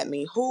 Holla at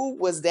me. Who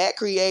was that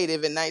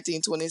creative in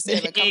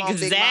 1927? Come on,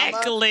 Big Mama.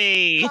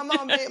 Exactly. Come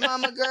on, Big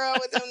Mama girl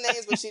with them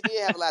names. But she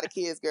did have a lot of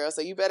kids, girl.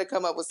 So you better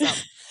come up with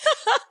something.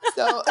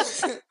 So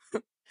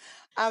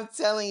I'm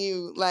telling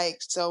you, like,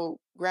 so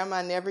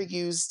grandma never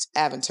used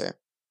Aventur.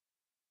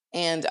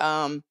 And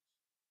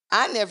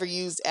I never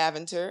used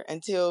Aventur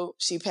until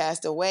she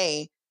passed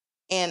away.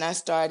 And I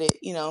started,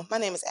 my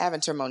name is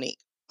Aventur Monique.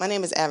 My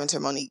name is Aventur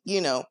Monique,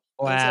 And so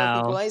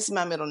people, Wow. it's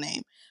my middle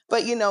name.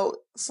 But,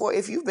 for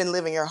if you've been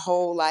living your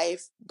whole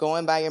life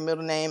going by your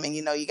middle name and,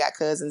 you got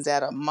cousins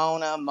that are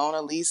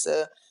Mona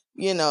Lisa,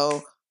 Yes.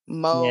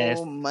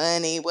 Mo,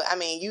 Money. Well, I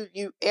mean,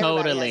 everybody has a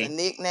Totally.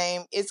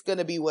 nickname. It's going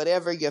to be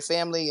whatever your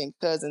family and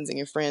cousins and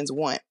your friends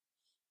want.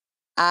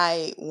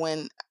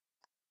 When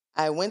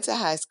I went to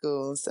high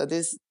school, so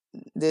this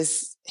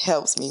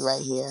helps me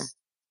right here.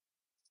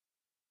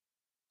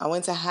 I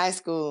went to high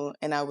school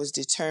and I was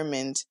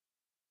determined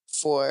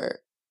for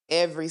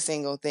every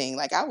single thing.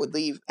 Like I would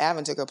leave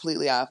Aventur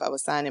completely off. I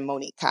was signing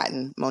Monique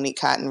Cotton,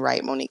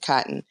 write Monique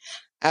Cotton.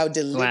 I would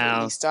deliberately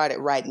Wow. started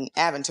writing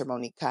Aventur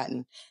Monique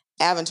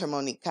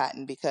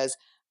Cotton because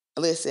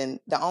listen,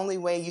 the only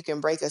way you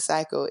can break a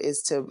cycle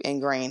is to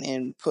ingrain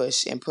and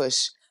push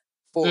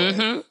forward.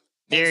 Mm-hmm.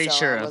 Very and so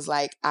true. I was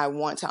like, I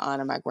want to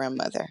honor my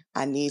grandmother.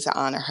 I need to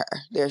honor her.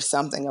 There's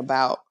something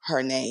about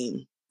her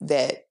name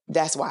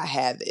that's why I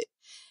have it.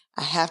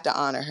 I have to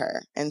honor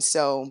her. And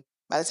so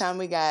by the time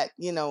we got,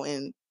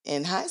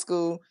 in high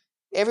school,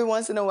 every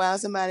once in a while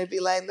somebody would be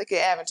like, look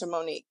at Aventur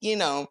Monique,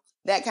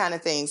 that kind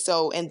of thing.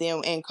 So, and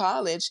then in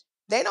college,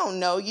 they don't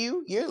know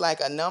you. You're like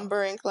a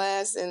number in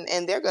class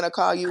and they're going to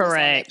call you what's on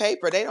that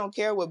paper. They don't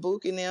care what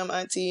Book and them,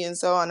 auntie and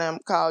so on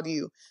called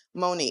you.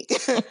 Monique,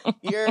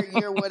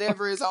 you're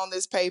whatever is on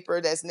this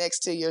paper that's next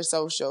to your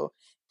social.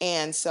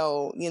 And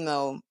so,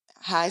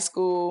 high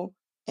school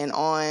and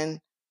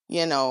on,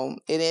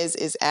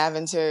 it's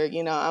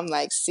Aventur, I'm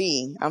like,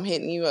 I'm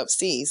hitting you up,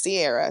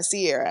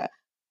 Sierra.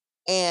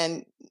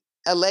 And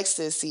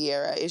Alexis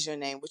Sierra is your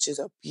name, which is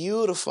a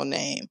beautiful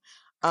name.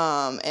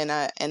 And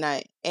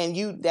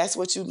you, that's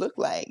what you look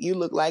like. You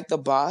look like the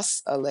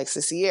boss,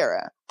 Alexis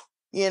Sierra.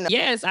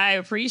 Yes, I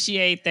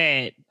appreciate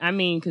that. I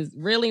mean, because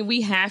really,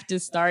 we have to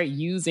start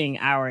using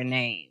our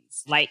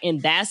names.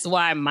 And that's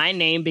why my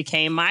name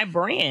became my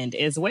brand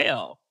as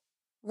well.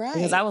 Right.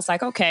 Because I was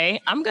like, okay,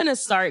 I'm going to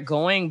start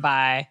going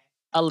by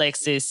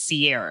Alexis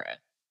Sierra.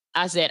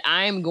 I said,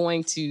 I'm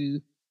going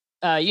to,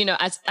 and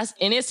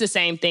it's the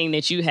same thing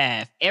that you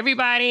have.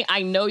 Everybody,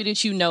 I know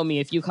that you know me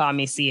if you call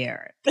me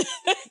Sierra.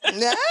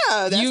 No,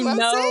 that's you what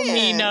know I'm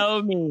saying.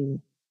 know me.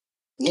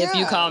 If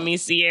you call me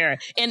Sierra.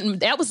 And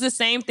that was the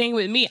same thing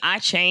with me. I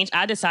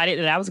decided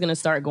that I was going to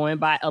start going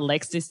by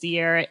Alexis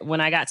Sierra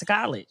when I got to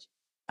college.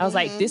 I was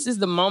like, this is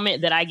the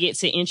moment that I get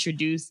to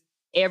introduce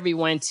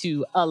everyone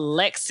to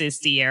Alexis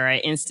Sierra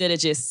instead of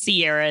just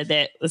Sierra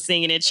that was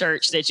singing in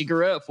church that you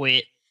grew up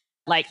with.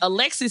 Like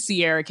Alexis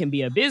Sierra can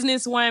be a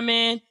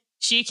businesswoman.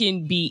 She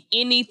can be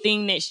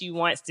anything that she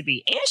wants to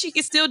be. And she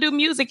can still do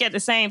music at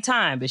the same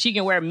time, but she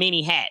can wear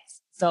many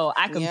hats. So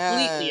I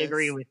completely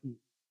agree with you.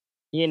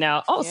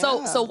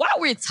 So while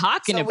we're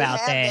talking about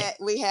that,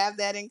 we have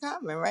that in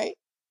common, right?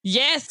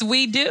 Yes,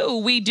 we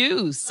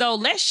do. So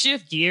let's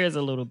shift gears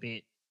a little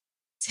bit.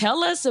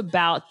 Tell us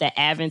about the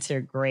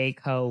Aventur Grey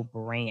Co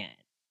brand.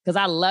 Because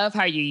I love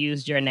how you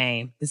used your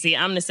name. See,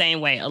 I'm the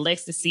same way.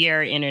 Alexis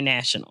Sierra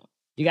International.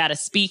 You got to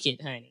speak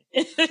it, honey.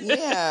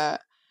 Yeah.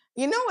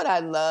 You know what I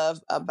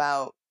love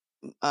about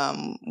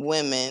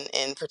women,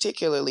 and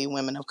particularly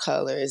women of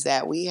color, is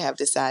that we have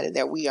decided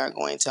that we are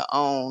going to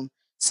own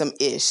some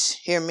ish.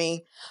 Hear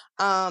me?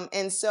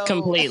 And so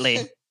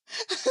completely.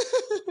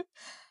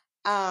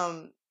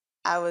 I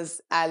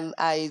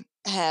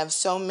have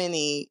so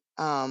many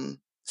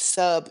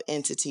sub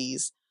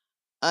entities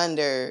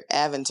under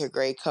Aventur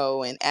Grey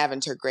Co. and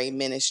Aventur Grey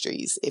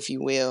Ministries, if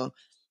you will.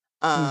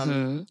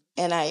 And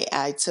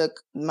I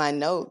took my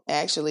note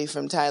actually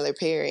from Tyler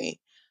Perry.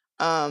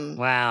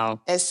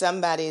 Wow. As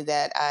somebody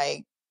that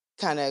I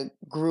kind of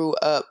grew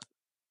up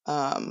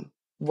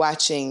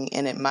watching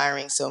and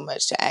admiring so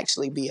much, to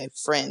actually be a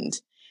friend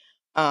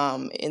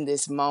in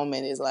this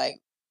moment is like,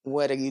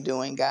 what are you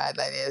doing, God?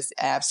 That is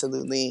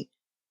absolutely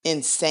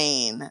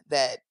insane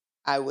that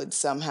I would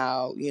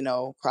somehow,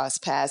 cross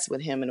paths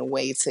with him in a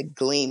way to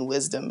glean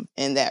wisdom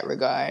in that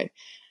regard.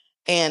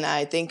 And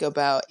I think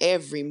about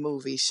every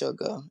movie,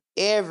 Sugar,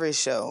 every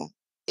show.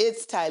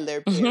 It's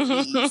Tyler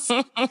Perry's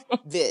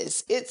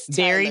this. It's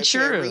Tyler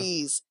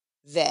Perry's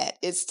that.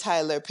 It's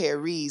Tyler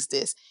Perry's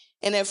this.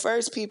 And at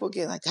first people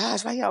get like,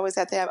 gosh, why you always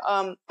have to have,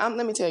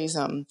 let me tell you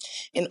something.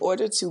 In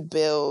order to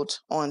build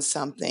on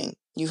something,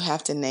 you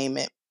have to name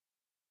it.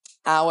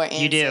 Our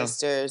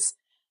ancestors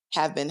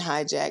have been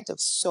hijacked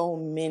of so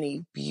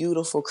many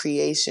beautiful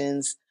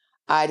creations,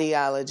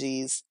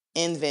 ideologies,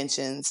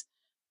 inventions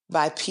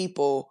by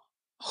people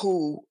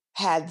who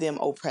had them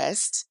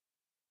oppressed.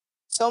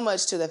 So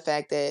much to the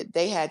fact that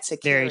they had to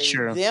carry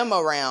them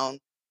around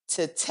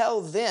to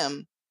tell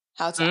them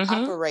how to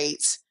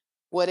operate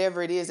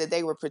whatever it is that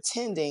they were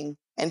pretending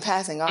and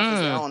passing off as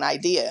their own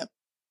idea.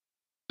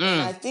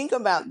 And I think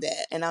about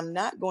that, and I'm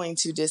not going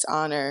to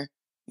dishonor,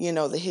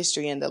 the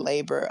history and the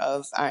labor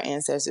of our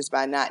ancestors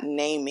by not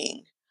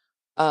naming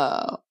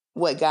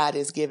what God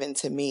has given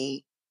to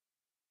me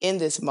in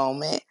this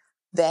moment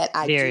that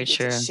I do get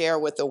to share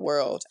with the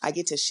world. I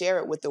get to share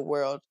it with the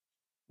world,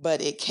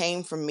 but it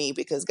came from me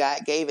because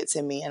God gave it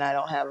to me, and I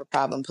don't have a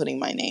problem putting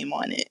my name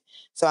on it.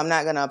 So I'm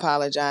not going to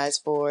apologize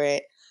for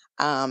it.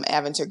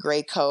 Aventer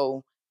Gray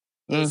Co.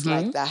 is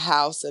like the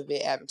house of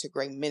it. Aventer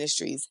Gray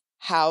Ministries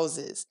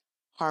houses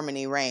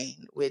Harmony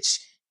Reign, which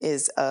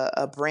is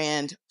a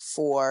brand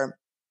for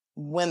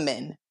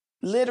women,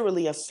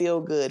 literally a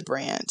feel-good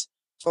brand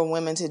for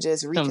women to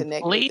just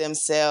reconnect with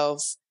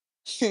themselves,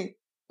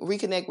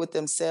 reconnect with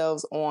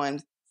themselves on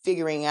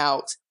figuring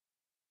out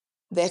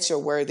that you're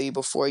worthy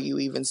before you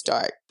even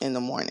start in the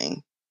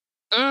morning.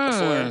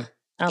 I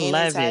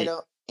love it.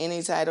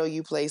 Any title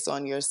you place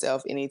on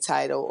yourself, any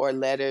title or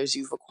letters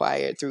you've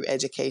acquired through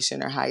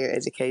education or higher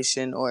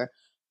education or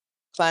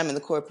climbing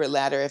the corporate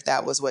ladder, if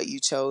that was what you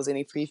chose,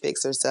 any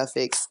prefix or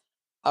suffix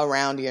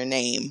around your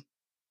name,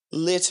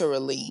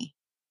 literally,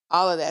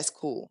 all of that's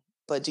cool.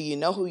 But do you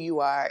know who you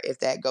are if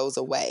that goes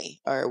away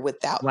or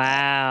without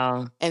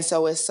that? And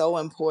so it's so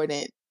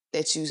important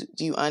that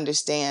you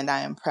understand,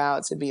 I am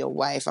proud to be a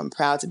wife. I'm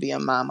proud to be a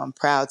mom. I'm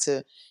proud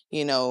to,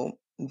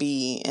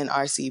 be an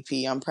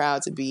RCP. I'm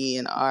proud to be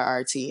an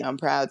RRT. I'm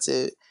proud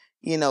to,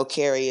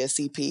 carry a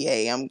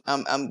CPA.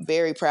 I'm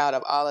very proud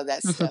of all of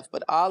that stuff.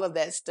 But all of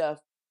that stuff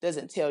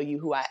doesn't tell you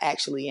who I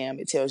actually am.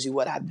 It tells you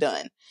what I've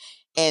done.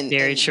 And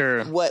very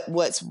true.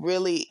 What's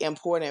really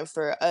important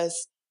for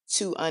us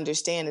to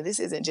understand, and this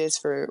isn't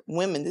just for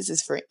women, this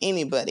is for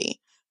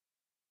anybody.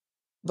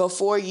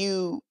 Before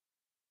you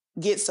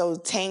get so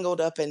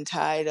tangled up and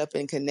tied up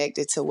and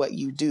connected to what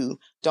you do,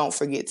 don't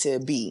forget to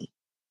be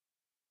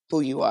who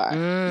you are.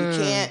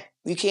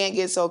 You can't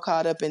get so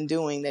caught up in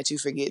doing that you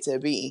forget to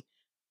be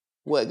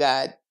what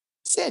God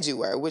said you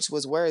were, which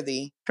was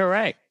worthy.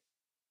 Correct.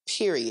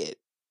 Period.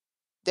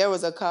 There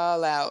was a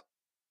call out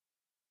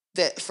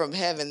that from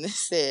heaven that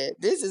said,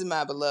 "This is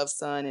my beloved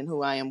son in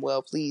who I am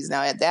well pleased."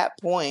 Now, at that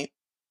point,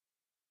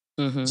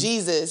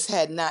 Jesus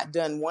had not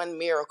done one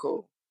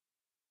miracle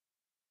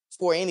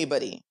for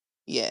anybody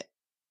yet.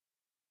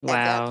 Wow.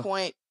 At that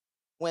point,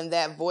 when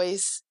that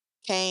voice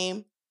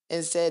came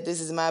and said,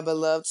 "This is my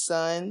beloved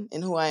son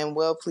in who I am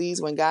well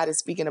pleased," when God is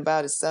speaking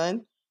about his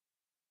son,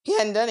 he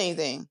hadn't done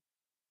anything.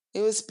 He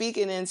was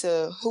speaking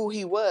into who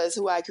he was,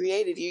 who I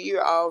created you.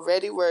 You're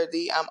already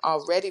worthy. I'm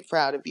already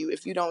proud of you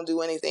if you don't do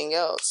anything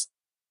else.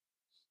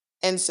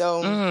 And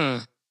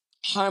so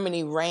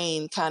Harmony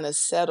Reign kind of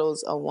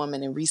settles a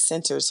woman and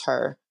recenters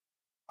her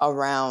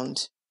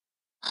around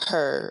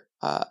her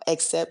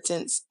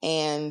acceptance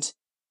and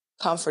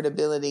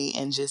comfortability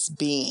and just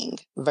being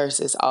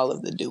versus all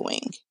of the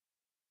doing.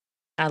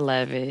 I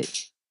love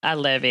it. I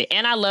love it.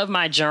 And I love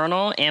my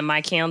journal and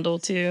my candle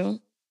too.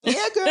 Yeah,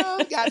 girl.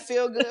 Got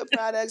feel good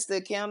products,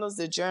 the candles,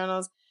 the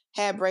journals,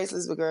 had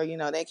bracelets, but girl,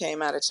 they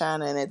came out of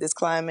China, and at this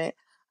climate,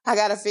 I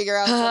got to figure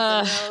out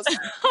something else.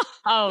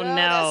 Oh, girl,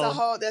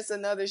 no. That's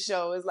another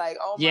show. It's like,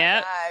 oh my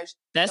gosh.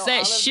 That's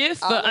that shift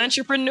for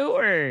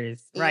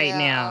entrepreneurs right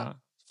now.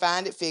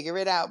 Find it, figure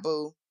it out,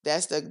 boo.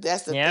 That's the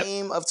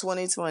theme of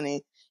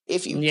 2020.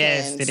 If you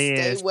can,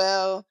 stay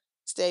well,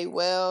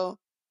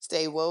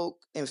 stay woke,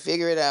 and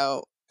figure it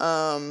out.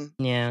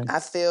 I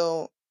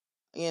feel,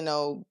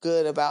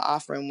 good about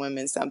offering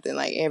women something.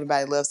 Like,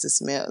 everybody loves to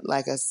smell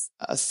like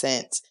a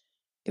scent.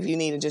 If you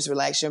need to just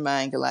relax your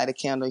mind, you can light a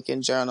candle, you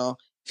can journal.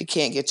 If you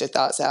can't get your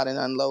thoughts out and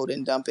unload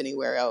and dump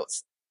anywhere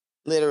else,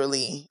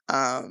 literally,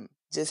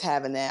 just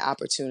having that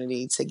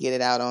opportunity to get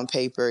it out on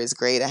paper is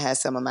great. I had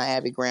some of my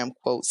Abby Graham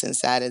quotes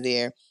inside of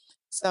there.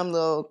 Some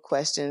little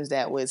questions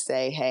that would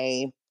say,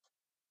 hey,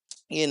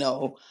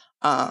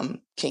 can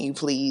you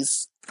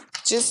please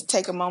just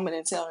take a moment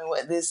and tell me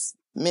what this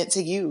meant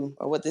to you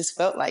or what this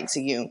felt like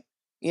to you,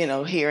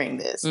 hearing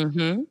this.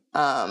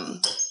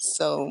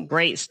 So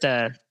great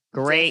stuff.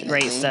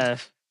 Great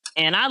stuff.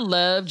 And I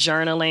love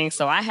journaling.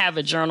 So I have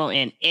a journal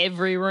in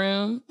every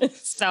room.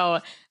 So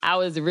I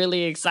was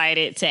really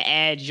excited to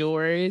add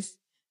yours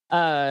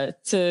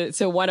to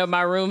one of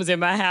my rooms in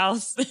my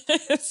house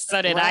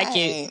so that I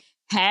can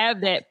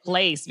have that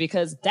place,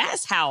 because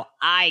that's how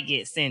I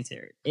get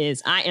centered.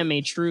 Is I am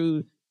a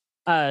true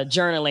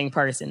journaling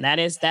person.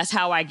 That's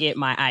how I get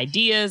my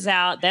ideas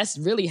out. That's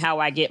really how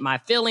I get my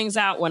feelings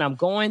out when I'm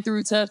going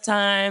through tough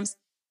times.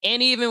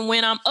 And even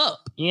when I'm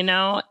up,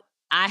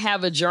 I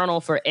have a journal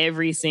for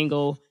every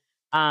single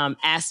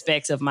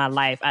aspect of my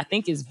life. I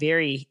think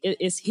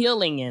it's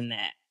healing in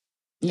that,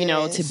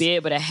 to be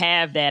able to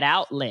have that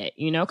outlet,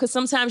 because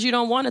sometimes you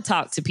don't want to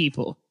talk to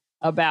people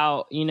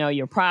about,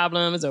 your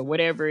problems or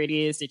whatever it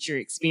is that you're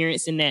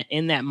experiencing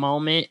in that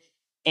moment.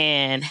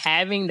 And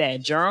having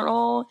that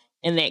journal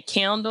and that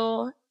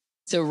candle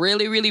to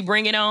really, really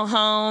bring it on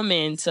home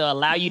and to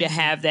allow you to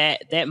have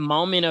that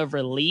moment of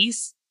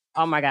release.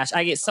 Oh my gosh,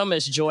 I get so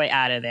much joy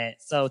out of that.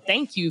 So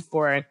thank you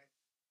for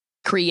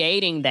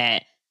creating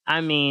that. I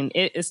mean,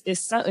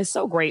 it's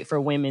so great for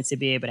women to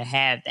be able to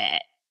have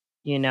that,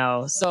 you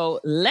know.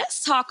 So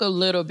let's talk a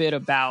little bit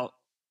about,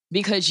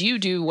 because you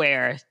do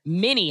wear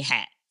many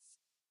hats.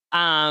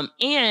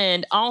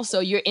 And also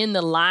you're in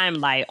the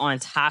limelight on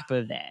top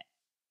of that.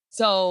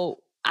 So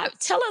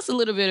tell us a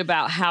little bit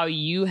about how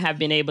you have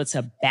been able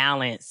to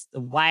balance the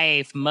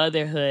wife,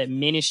 motherhood,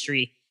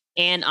 ministry,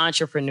 and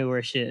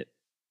entrepreneurship.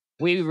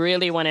 We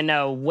really want to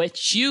know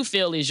what you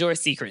feel is your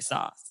secret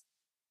sauce.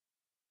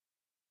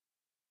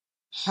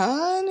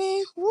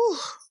 Honey, whew,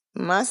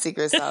 my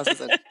secret sauce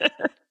is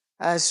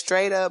a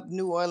straight up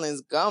New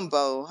Orleans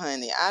gumbo,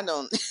 honey. I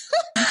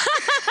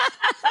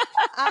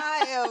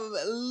am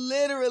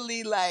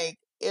literally like,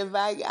 if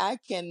I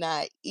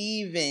cannot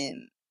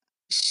even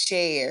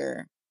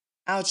share,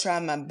 I'll try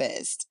my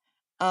best.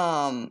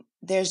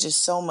 There's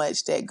just so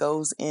much that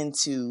goes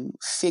into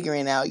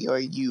figuring out your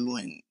you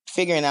and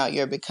figuring out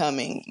your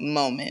becoming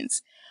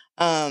moments.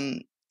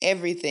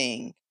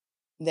 Everything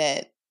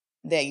that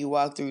you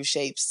walk through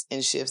shapes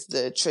and shifts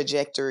the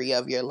trajectory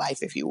of your life,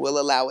 if you will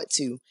allow it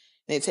to.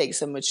 And it takes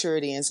some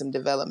maturity and some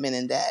development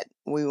in that.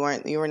 We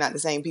were not the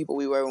same people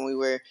we were when we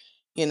were,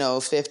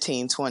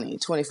 15, 20,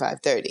 25,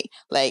 30.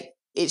 Like,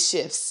 it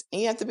shifts,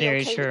 and you have to be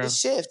Very okay with true. the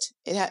shift.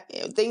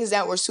 Things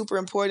that were super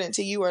important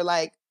to you are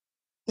like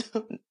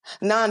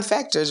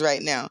non-factors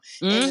right now.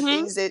 And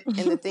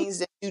the things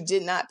that you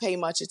did not pay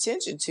much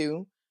attention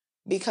to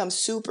become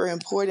super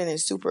important and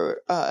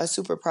a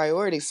super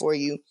priority for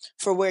you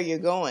for where you're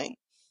going.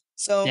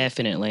 So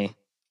Definitely.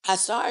 I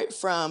start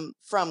from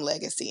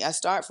legacy.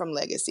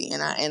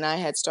 And I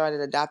had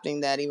started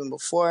adopting that even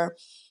before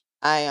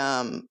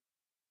I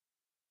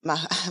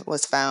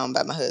was found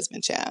by my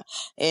husband, child.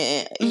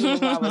 And even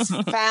before I was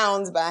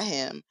found by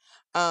him,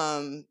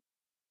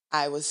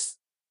 I was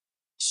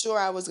sure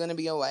I was going to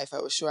be a wife. I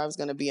was sure I was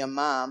going to be a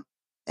mom.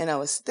 And I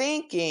was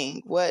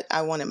thinking what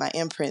I wanted my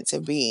imprint to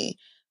be.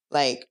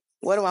 Like,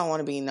 what do I want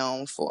to be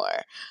known for?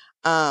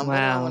 What do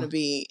I want to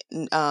be?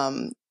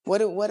 What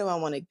do I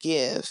want to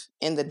give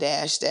in the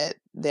dash that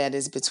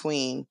is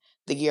between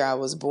the year I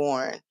was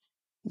born,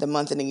 the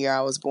month and the year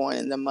I was born,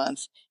 and the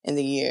month and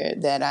the year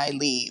that I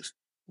leave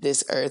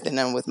this earth and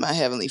I'm with my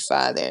Heavenly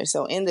Father.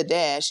 So in the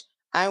dash,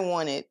 I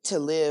wanted to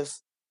live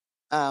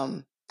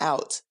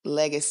out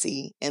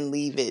legacy and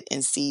leave it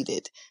and seed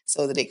it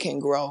so that it can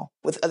grow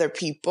with other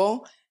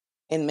people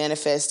and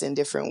manifest in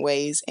different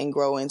ways and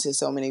grow into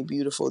so many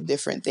beautiful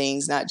different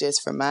things, not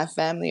just for my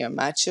family or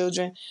my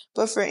children,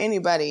 but for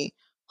anybody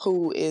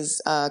who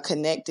is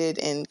connected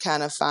and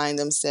kind of find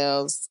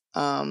themselves,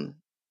 in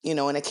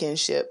a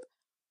kinship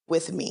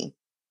with me.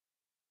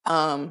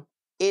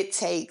 It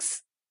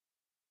takes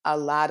a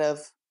lot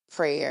of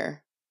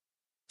prayer,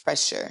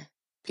 pressure.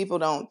 People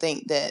don't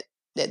think that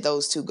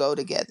those two go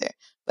together,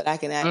 but I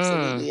can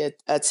absolutely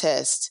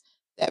attest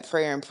that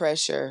prayer and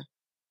pressure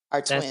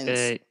are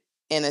twins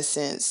in a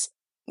sense,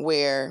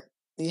 where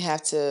you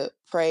have to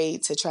pray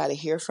to try to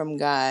hear from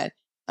God,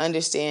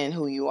 understand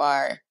who you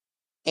are,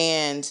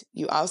 and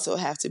you also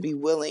have to be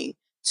willing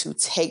to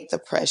take the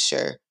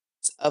pressure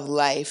of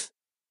life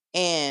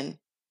and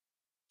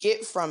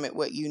get from it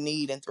what you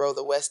need and throw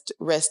the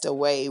rest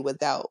away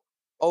without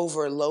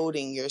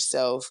overloading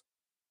yourself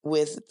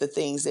with the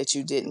things that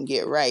you didn't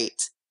get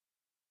right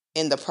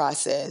in the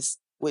process,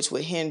 which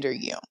would hinder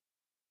you.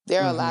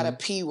 There are a lot of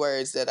P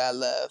words that I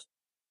love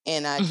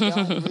and I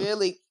don't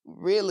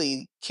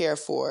really care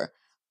for,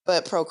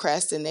 but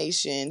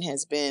procrastination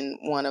has been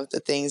one of the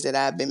things that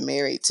I've been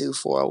married to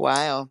for a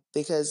while,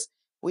 because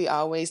we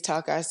always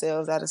talk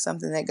ourselves out of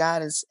something that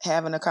God is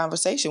having a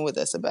conversation with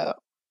us about.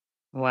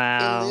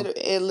 Wow.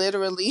 It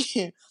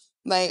literally,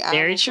 like, I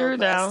Very will true,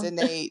 though.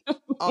 procrastinate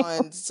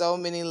on so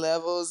many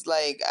levels.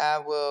 Like, I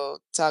will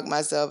talk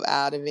myself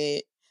out of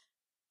it.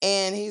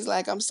 And he's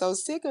like, I'm so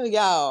sick of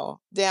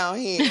y'all down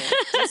here.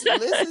 Just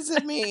listen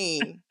to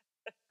me.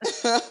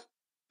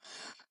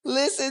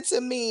 Listen to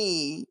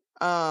me.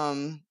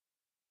 And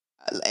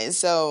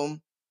so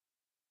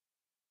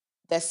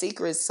that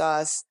secret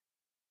sauce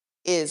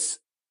is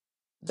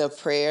the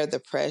prayer, the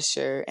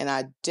pressure, and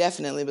I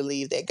definitely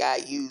believe that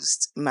God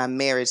used my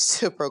marriage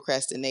to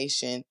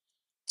procrastination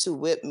to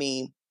whip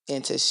me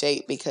into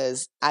shape,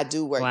 because I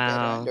do work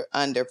better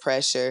under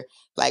pressure.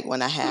 Like,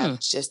 when I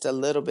have just a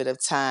little bit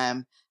of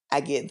time,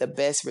 I get the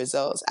best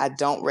results. I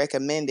don't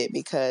recommend it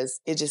because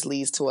it just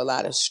leads to a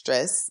lot of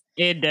stress.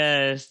 It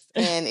does.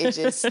 And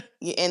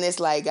it's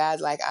like,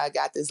 God's like, I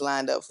got this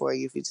lined up for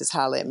you if you just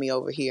holler at me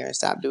over here and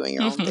stop doing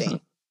your own thing.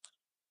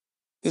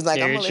 He's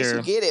like, I'm going to let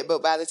you get it,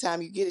 but by the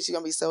time you get it, you're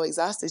going to be so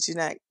exhausted, you're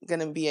not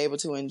going to be able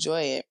to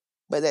enjoy it.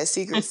 But that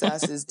secret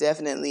sauce is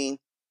definitely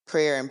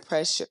prayer and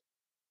pressure.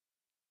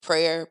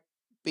 Prayer,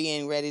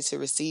 being ready to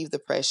receive the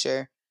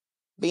pressure,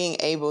 being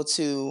able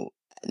to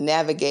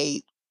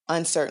navigate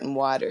uncertain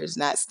waters,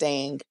 not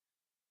staying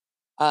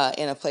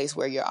in a place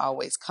where you're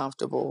always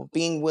comfortable,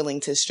 being willing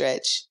to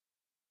stretch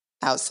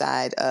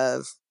outside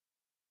of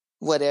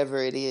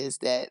whatever it is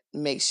that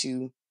makes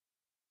you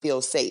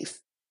feel safe.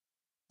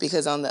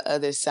 Because on the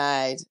other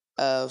side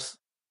of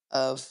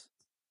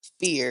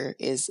fear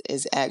is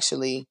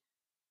actually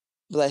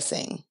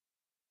blessing.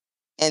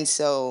 And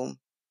so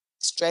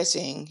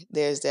stretching,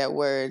 there's that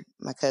word.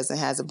 My cousin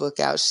has a book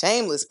out,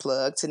 shameless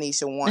plug,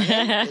 Tanisha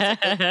Warner.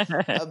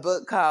 A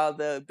book called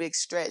The Big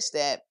Stretch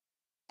that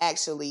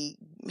actually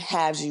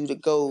has you to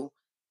go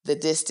the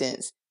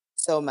distance.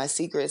 So my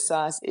secret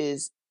sauce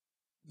is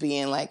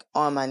being like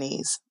on my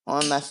knees,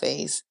 on my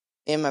face,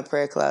 in my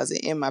prayer closet,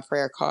 in my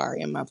prayer car,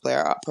 in my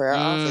prayer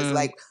office.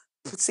 Like,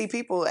 see,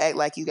 people act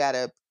like you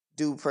gotta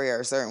do prayer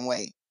a certain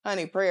way.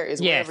 Honey, prayer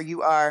is wherever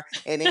you are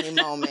at any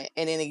moment,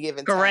 at any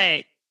given time.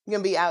 Correct. You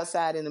can be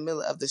outside in the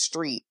middle of the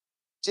street.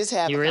 Just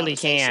have You a really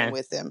conversation can.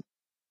 with them.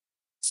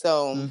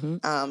 So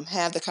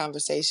have the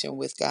conversation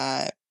with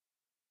God.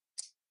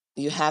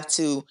 You have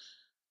to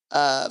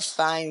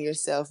find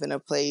yourself in a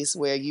place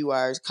where you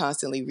are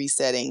constantly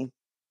resetting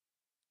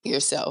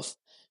yourself.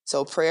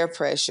 So prayer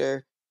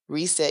pressure,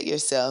 reset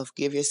yourself,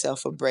 give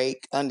yourself a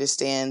break,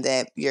 understand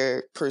that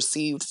your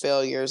perceived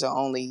failures are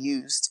only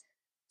used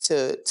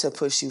to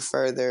push you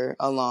further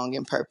along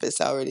in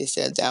purpose. I already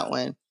said that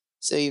one.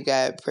 So you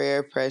got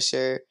prayer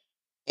pressure,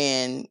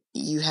 and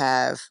you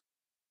have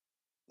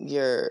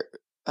your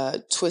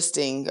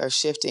twisting or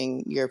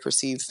shifting your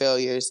perceived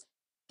failures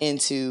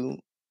into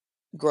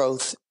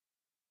growth.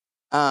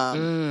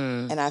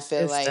 And I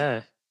feel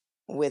like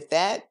with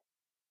that,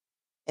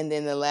 and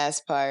then the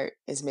last part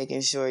is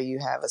making sure you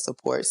have a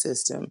support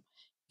system.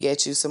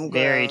 Get you some girls.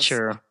 Very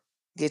true.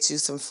 Get you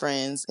some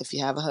friends. If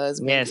you have a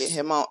husband, get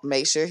him on.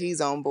 Make sure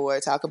he's on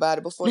board. Talk about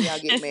it before y'all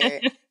get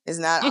married. It's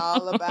not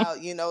all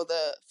about,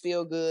 the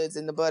feel goods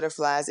and the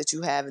butterflies that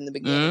you have in the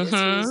beginning.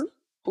 It's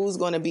who's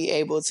going to be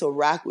able to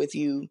rock with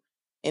you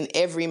in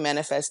every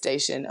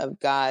manifestation of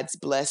God's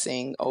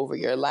blessing over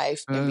your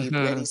life, and be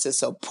ready to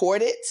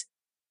support it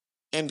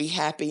and be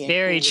happy and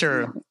very cool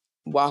true with you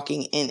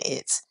walking in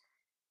it.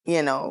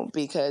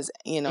 Because,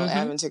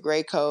 Aventer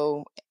Gray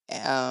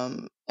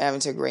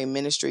Aventer Gray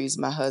Ministries,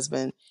 my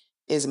husband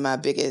is my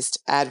biggest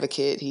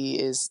advocate. He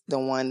is the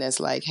one that's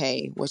like,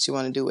 hey, what you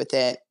want to do with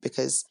that?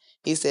 Because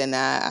he said,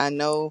 nah, I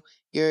know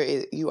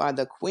you are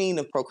the queen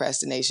of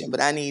procrastination,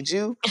 but I need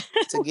you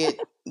to get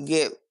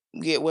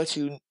what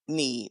you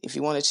need. If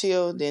you want to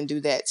chill, then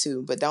do that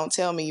too. But don't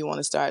tell me you want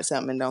to start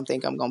something and don't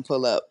think I'm going to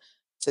pull up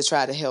to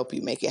try to help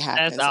you make it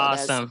happen.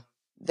 That's awesome.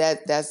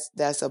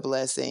 That's a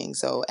blessing.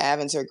 So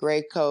Aventer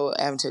Gray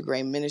Aventer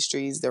Gray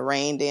Ministries, the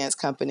Rain Dance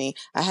Company.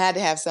 I had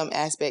to have some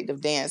aspect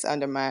of dance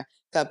under my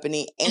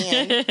company,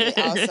 and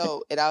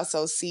it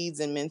also seeds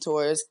and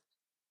mentors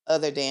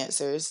other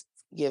dancers,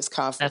 gives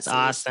conferences.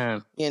 That's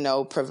awesome.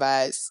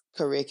 Provides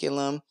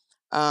curriculum.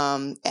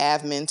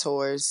 Av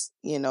Mentors,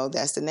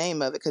 that's the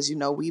name of it, because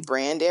we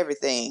brand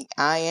everything.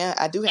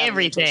 I do have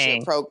everything.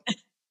 A mentorship program.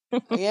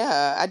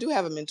 Yeah, I do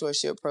have a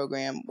mentorship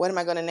program. What am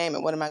I going to name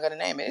it?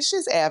 It's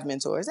just Av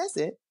Mentors. That's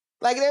it.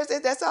 Like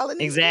that's all it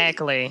needs.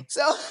 Exactly.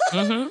 So,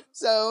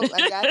 so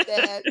I got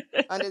that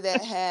under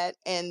that hat,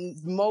 and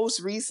most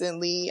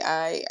recently,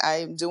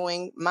 I'm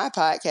doing my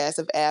podcast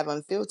of Av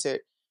Unfiltered,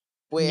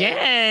 where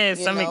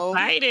I'm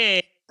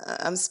excited.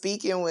 I'm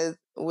speaking with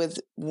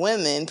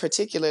women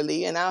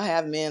particularly, and I'll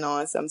have men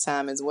on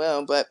sometime as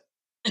well. But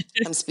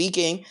I'm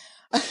speaking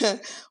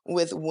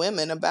with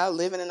women about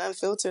living an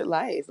unfiltered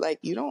life. Like,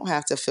 you don't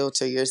have to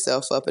filter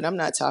yourself up. And I'm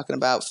not talking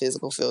about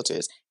physical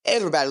filters.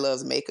 Everybody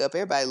loves makeup.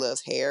 Everybody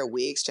loves hair,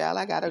 wigs. Child,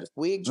 I got a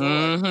wig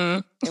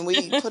drawer. And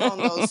we put on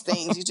those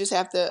things. You just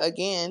have to,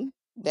 again,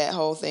 that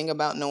whole thing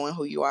about knowing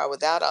who you are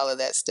without all of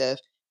that stuff.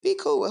 Be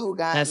cool with who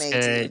God made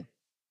you.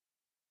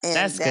 And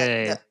that's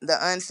good. The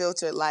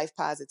unfiltered life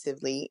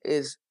positively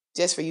is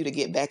just for you to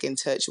get back in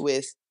touch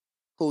with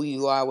who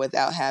you are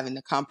without having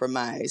to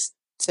compromise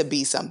to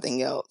be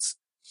something else.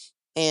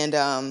 And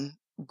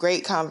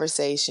great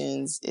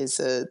conversations is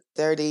a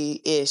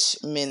 30-ish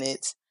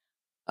minute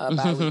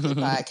bi-weekly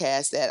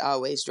podcast that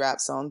always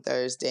drops on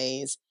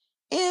Thursdays.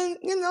 And,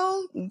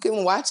 you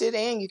can watch it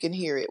and you can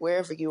hear it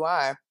wherever you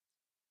are.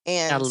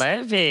 And I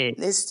love it.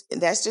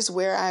 That's just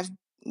where I've,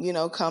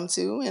 come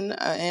to. And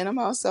I'm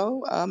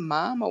also a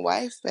mom, a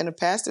wife, and a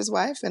pastor's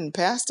wife, and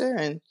pastor,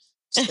 and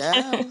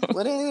child,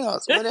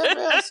 whatever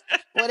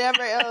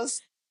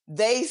else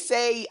they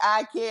say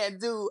I can't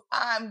do,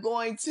 I'm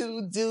going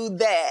to do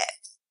that.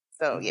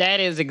 So yeah.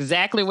 That is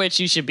exactly what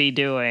you should be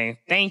doing.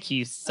 Thank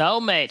you so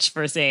much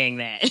for saying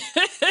that.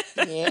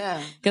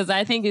 Yeah. Because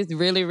I think it's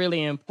really,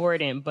 really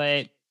important.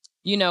 But,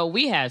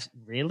 we have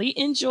really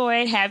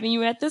enjoyed having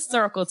you at the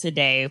circle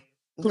today.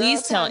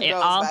 Please tell it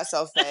all. By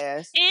so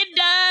fast. It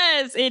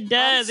does. It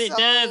does.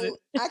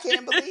 I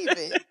can't believe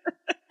it.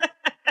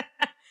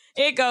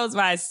 It goes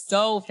by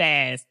so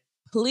fast.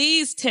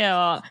 Please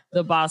tell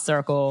the Boss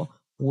Circle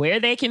where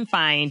they can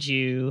find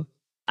you,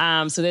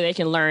 so that they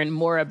can learn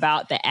more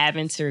about the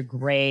Aventer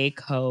Gray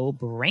Co.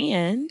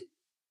 brand.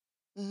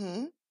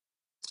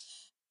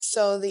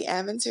 So the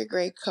Aventer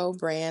Gray Co.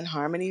 brand,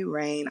 Harmony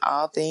Reign,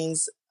 all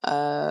things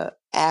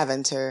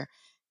Aventer,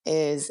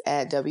 is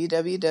at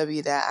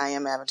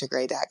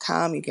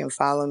www.iamaventergray.com. You can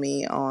follow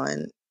me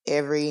on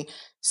every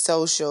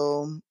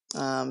social,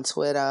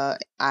 Twitter,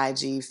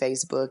 IG,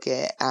 Facebook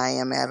at I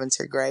Am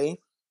Aventer Gray.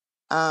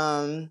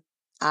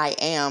 I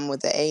am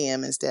with the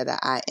AM instead of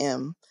I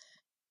am.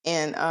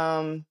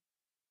 And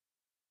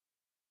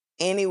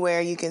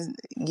anywhere you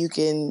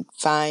can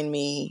find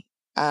me,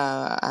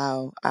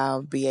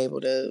 I'll be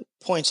able to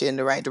point you in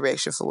the right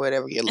direction for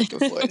whatever you're looking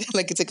for,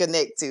 looking to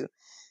connect to.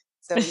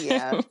 So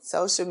yeah,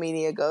 social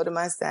media, go to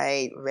my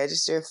site,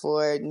 register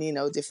for,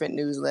 different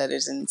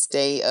newsletters and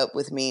stay up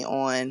with me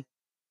on,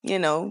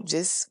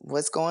 just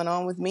what's going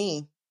on with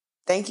me.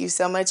 Thank you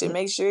so much. And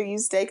make sure you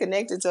stay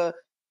connected to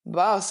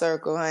Boss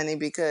Circle, honey,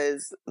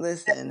 because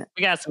listen,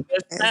 we got some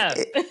good stuff.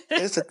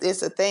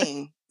 It's a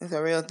thing. It's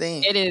a real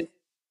thing. It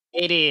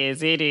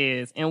is. It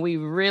is. And we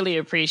really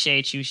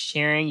appreciate you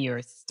sharing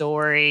your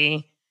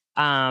story.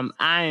 I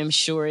am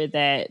sure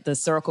that the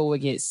circle will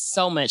get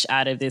so much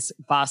out of this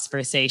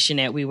boss-versation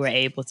that we were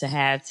able to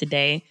have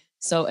today.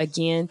 So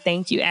again,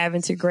 thank you,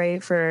 Aventer Gray,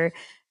 for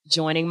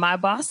joining my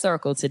Boss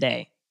Circle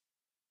today.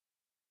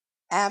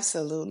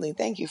 Absolutely.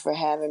 Thank you for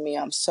having me.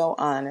 I'm so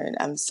honored.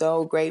 I'm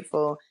so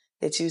grateful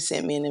that you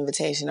sent me an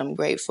invitation. I'm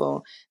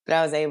grateful that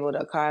I was able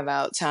to carve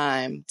out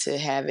time to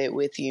have it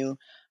with you.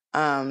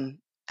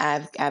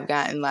 I've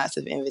gotten lots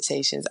of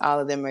invitations. All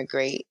of them are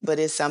great, but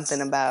it's something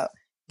about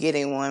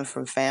getting one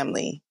from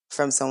family,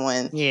 from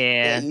someone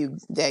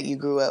that you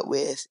grew up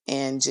with,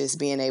 and just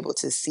being able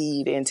to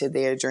seed into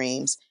their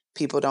dreams.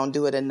 People don't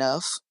do it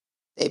enough.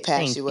 They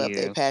pass you up,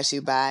 they pass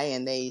you by,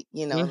 and they,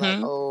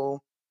 like,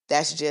 oh,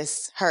 that's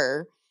just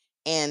her,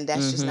 and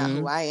that's just not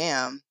who I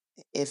am.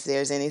 If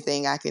there's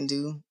anything I can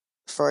do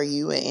for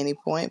you at any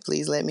point,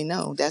 please let me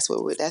know. That's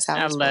how we're supposed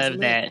to live. I love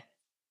that.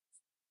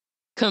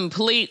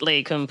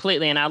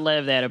 Completely. And I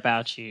love that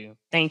about you.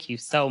 Thank you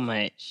so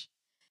much.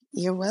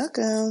 You're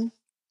welcome.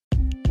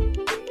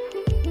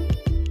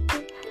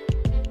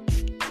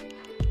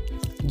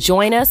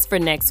 Join us for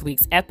next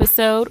week's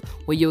episode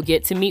where you'll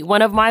get to meet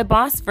one of my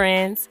boss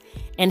friends,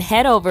 and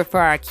head over for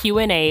our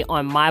Q&A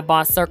on My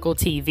Boss Circle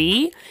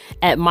TV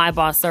at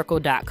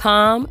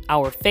mybosscircle.com,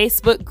 our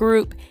Facebook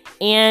group,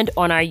 and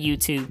on our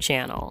YouTube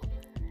channel.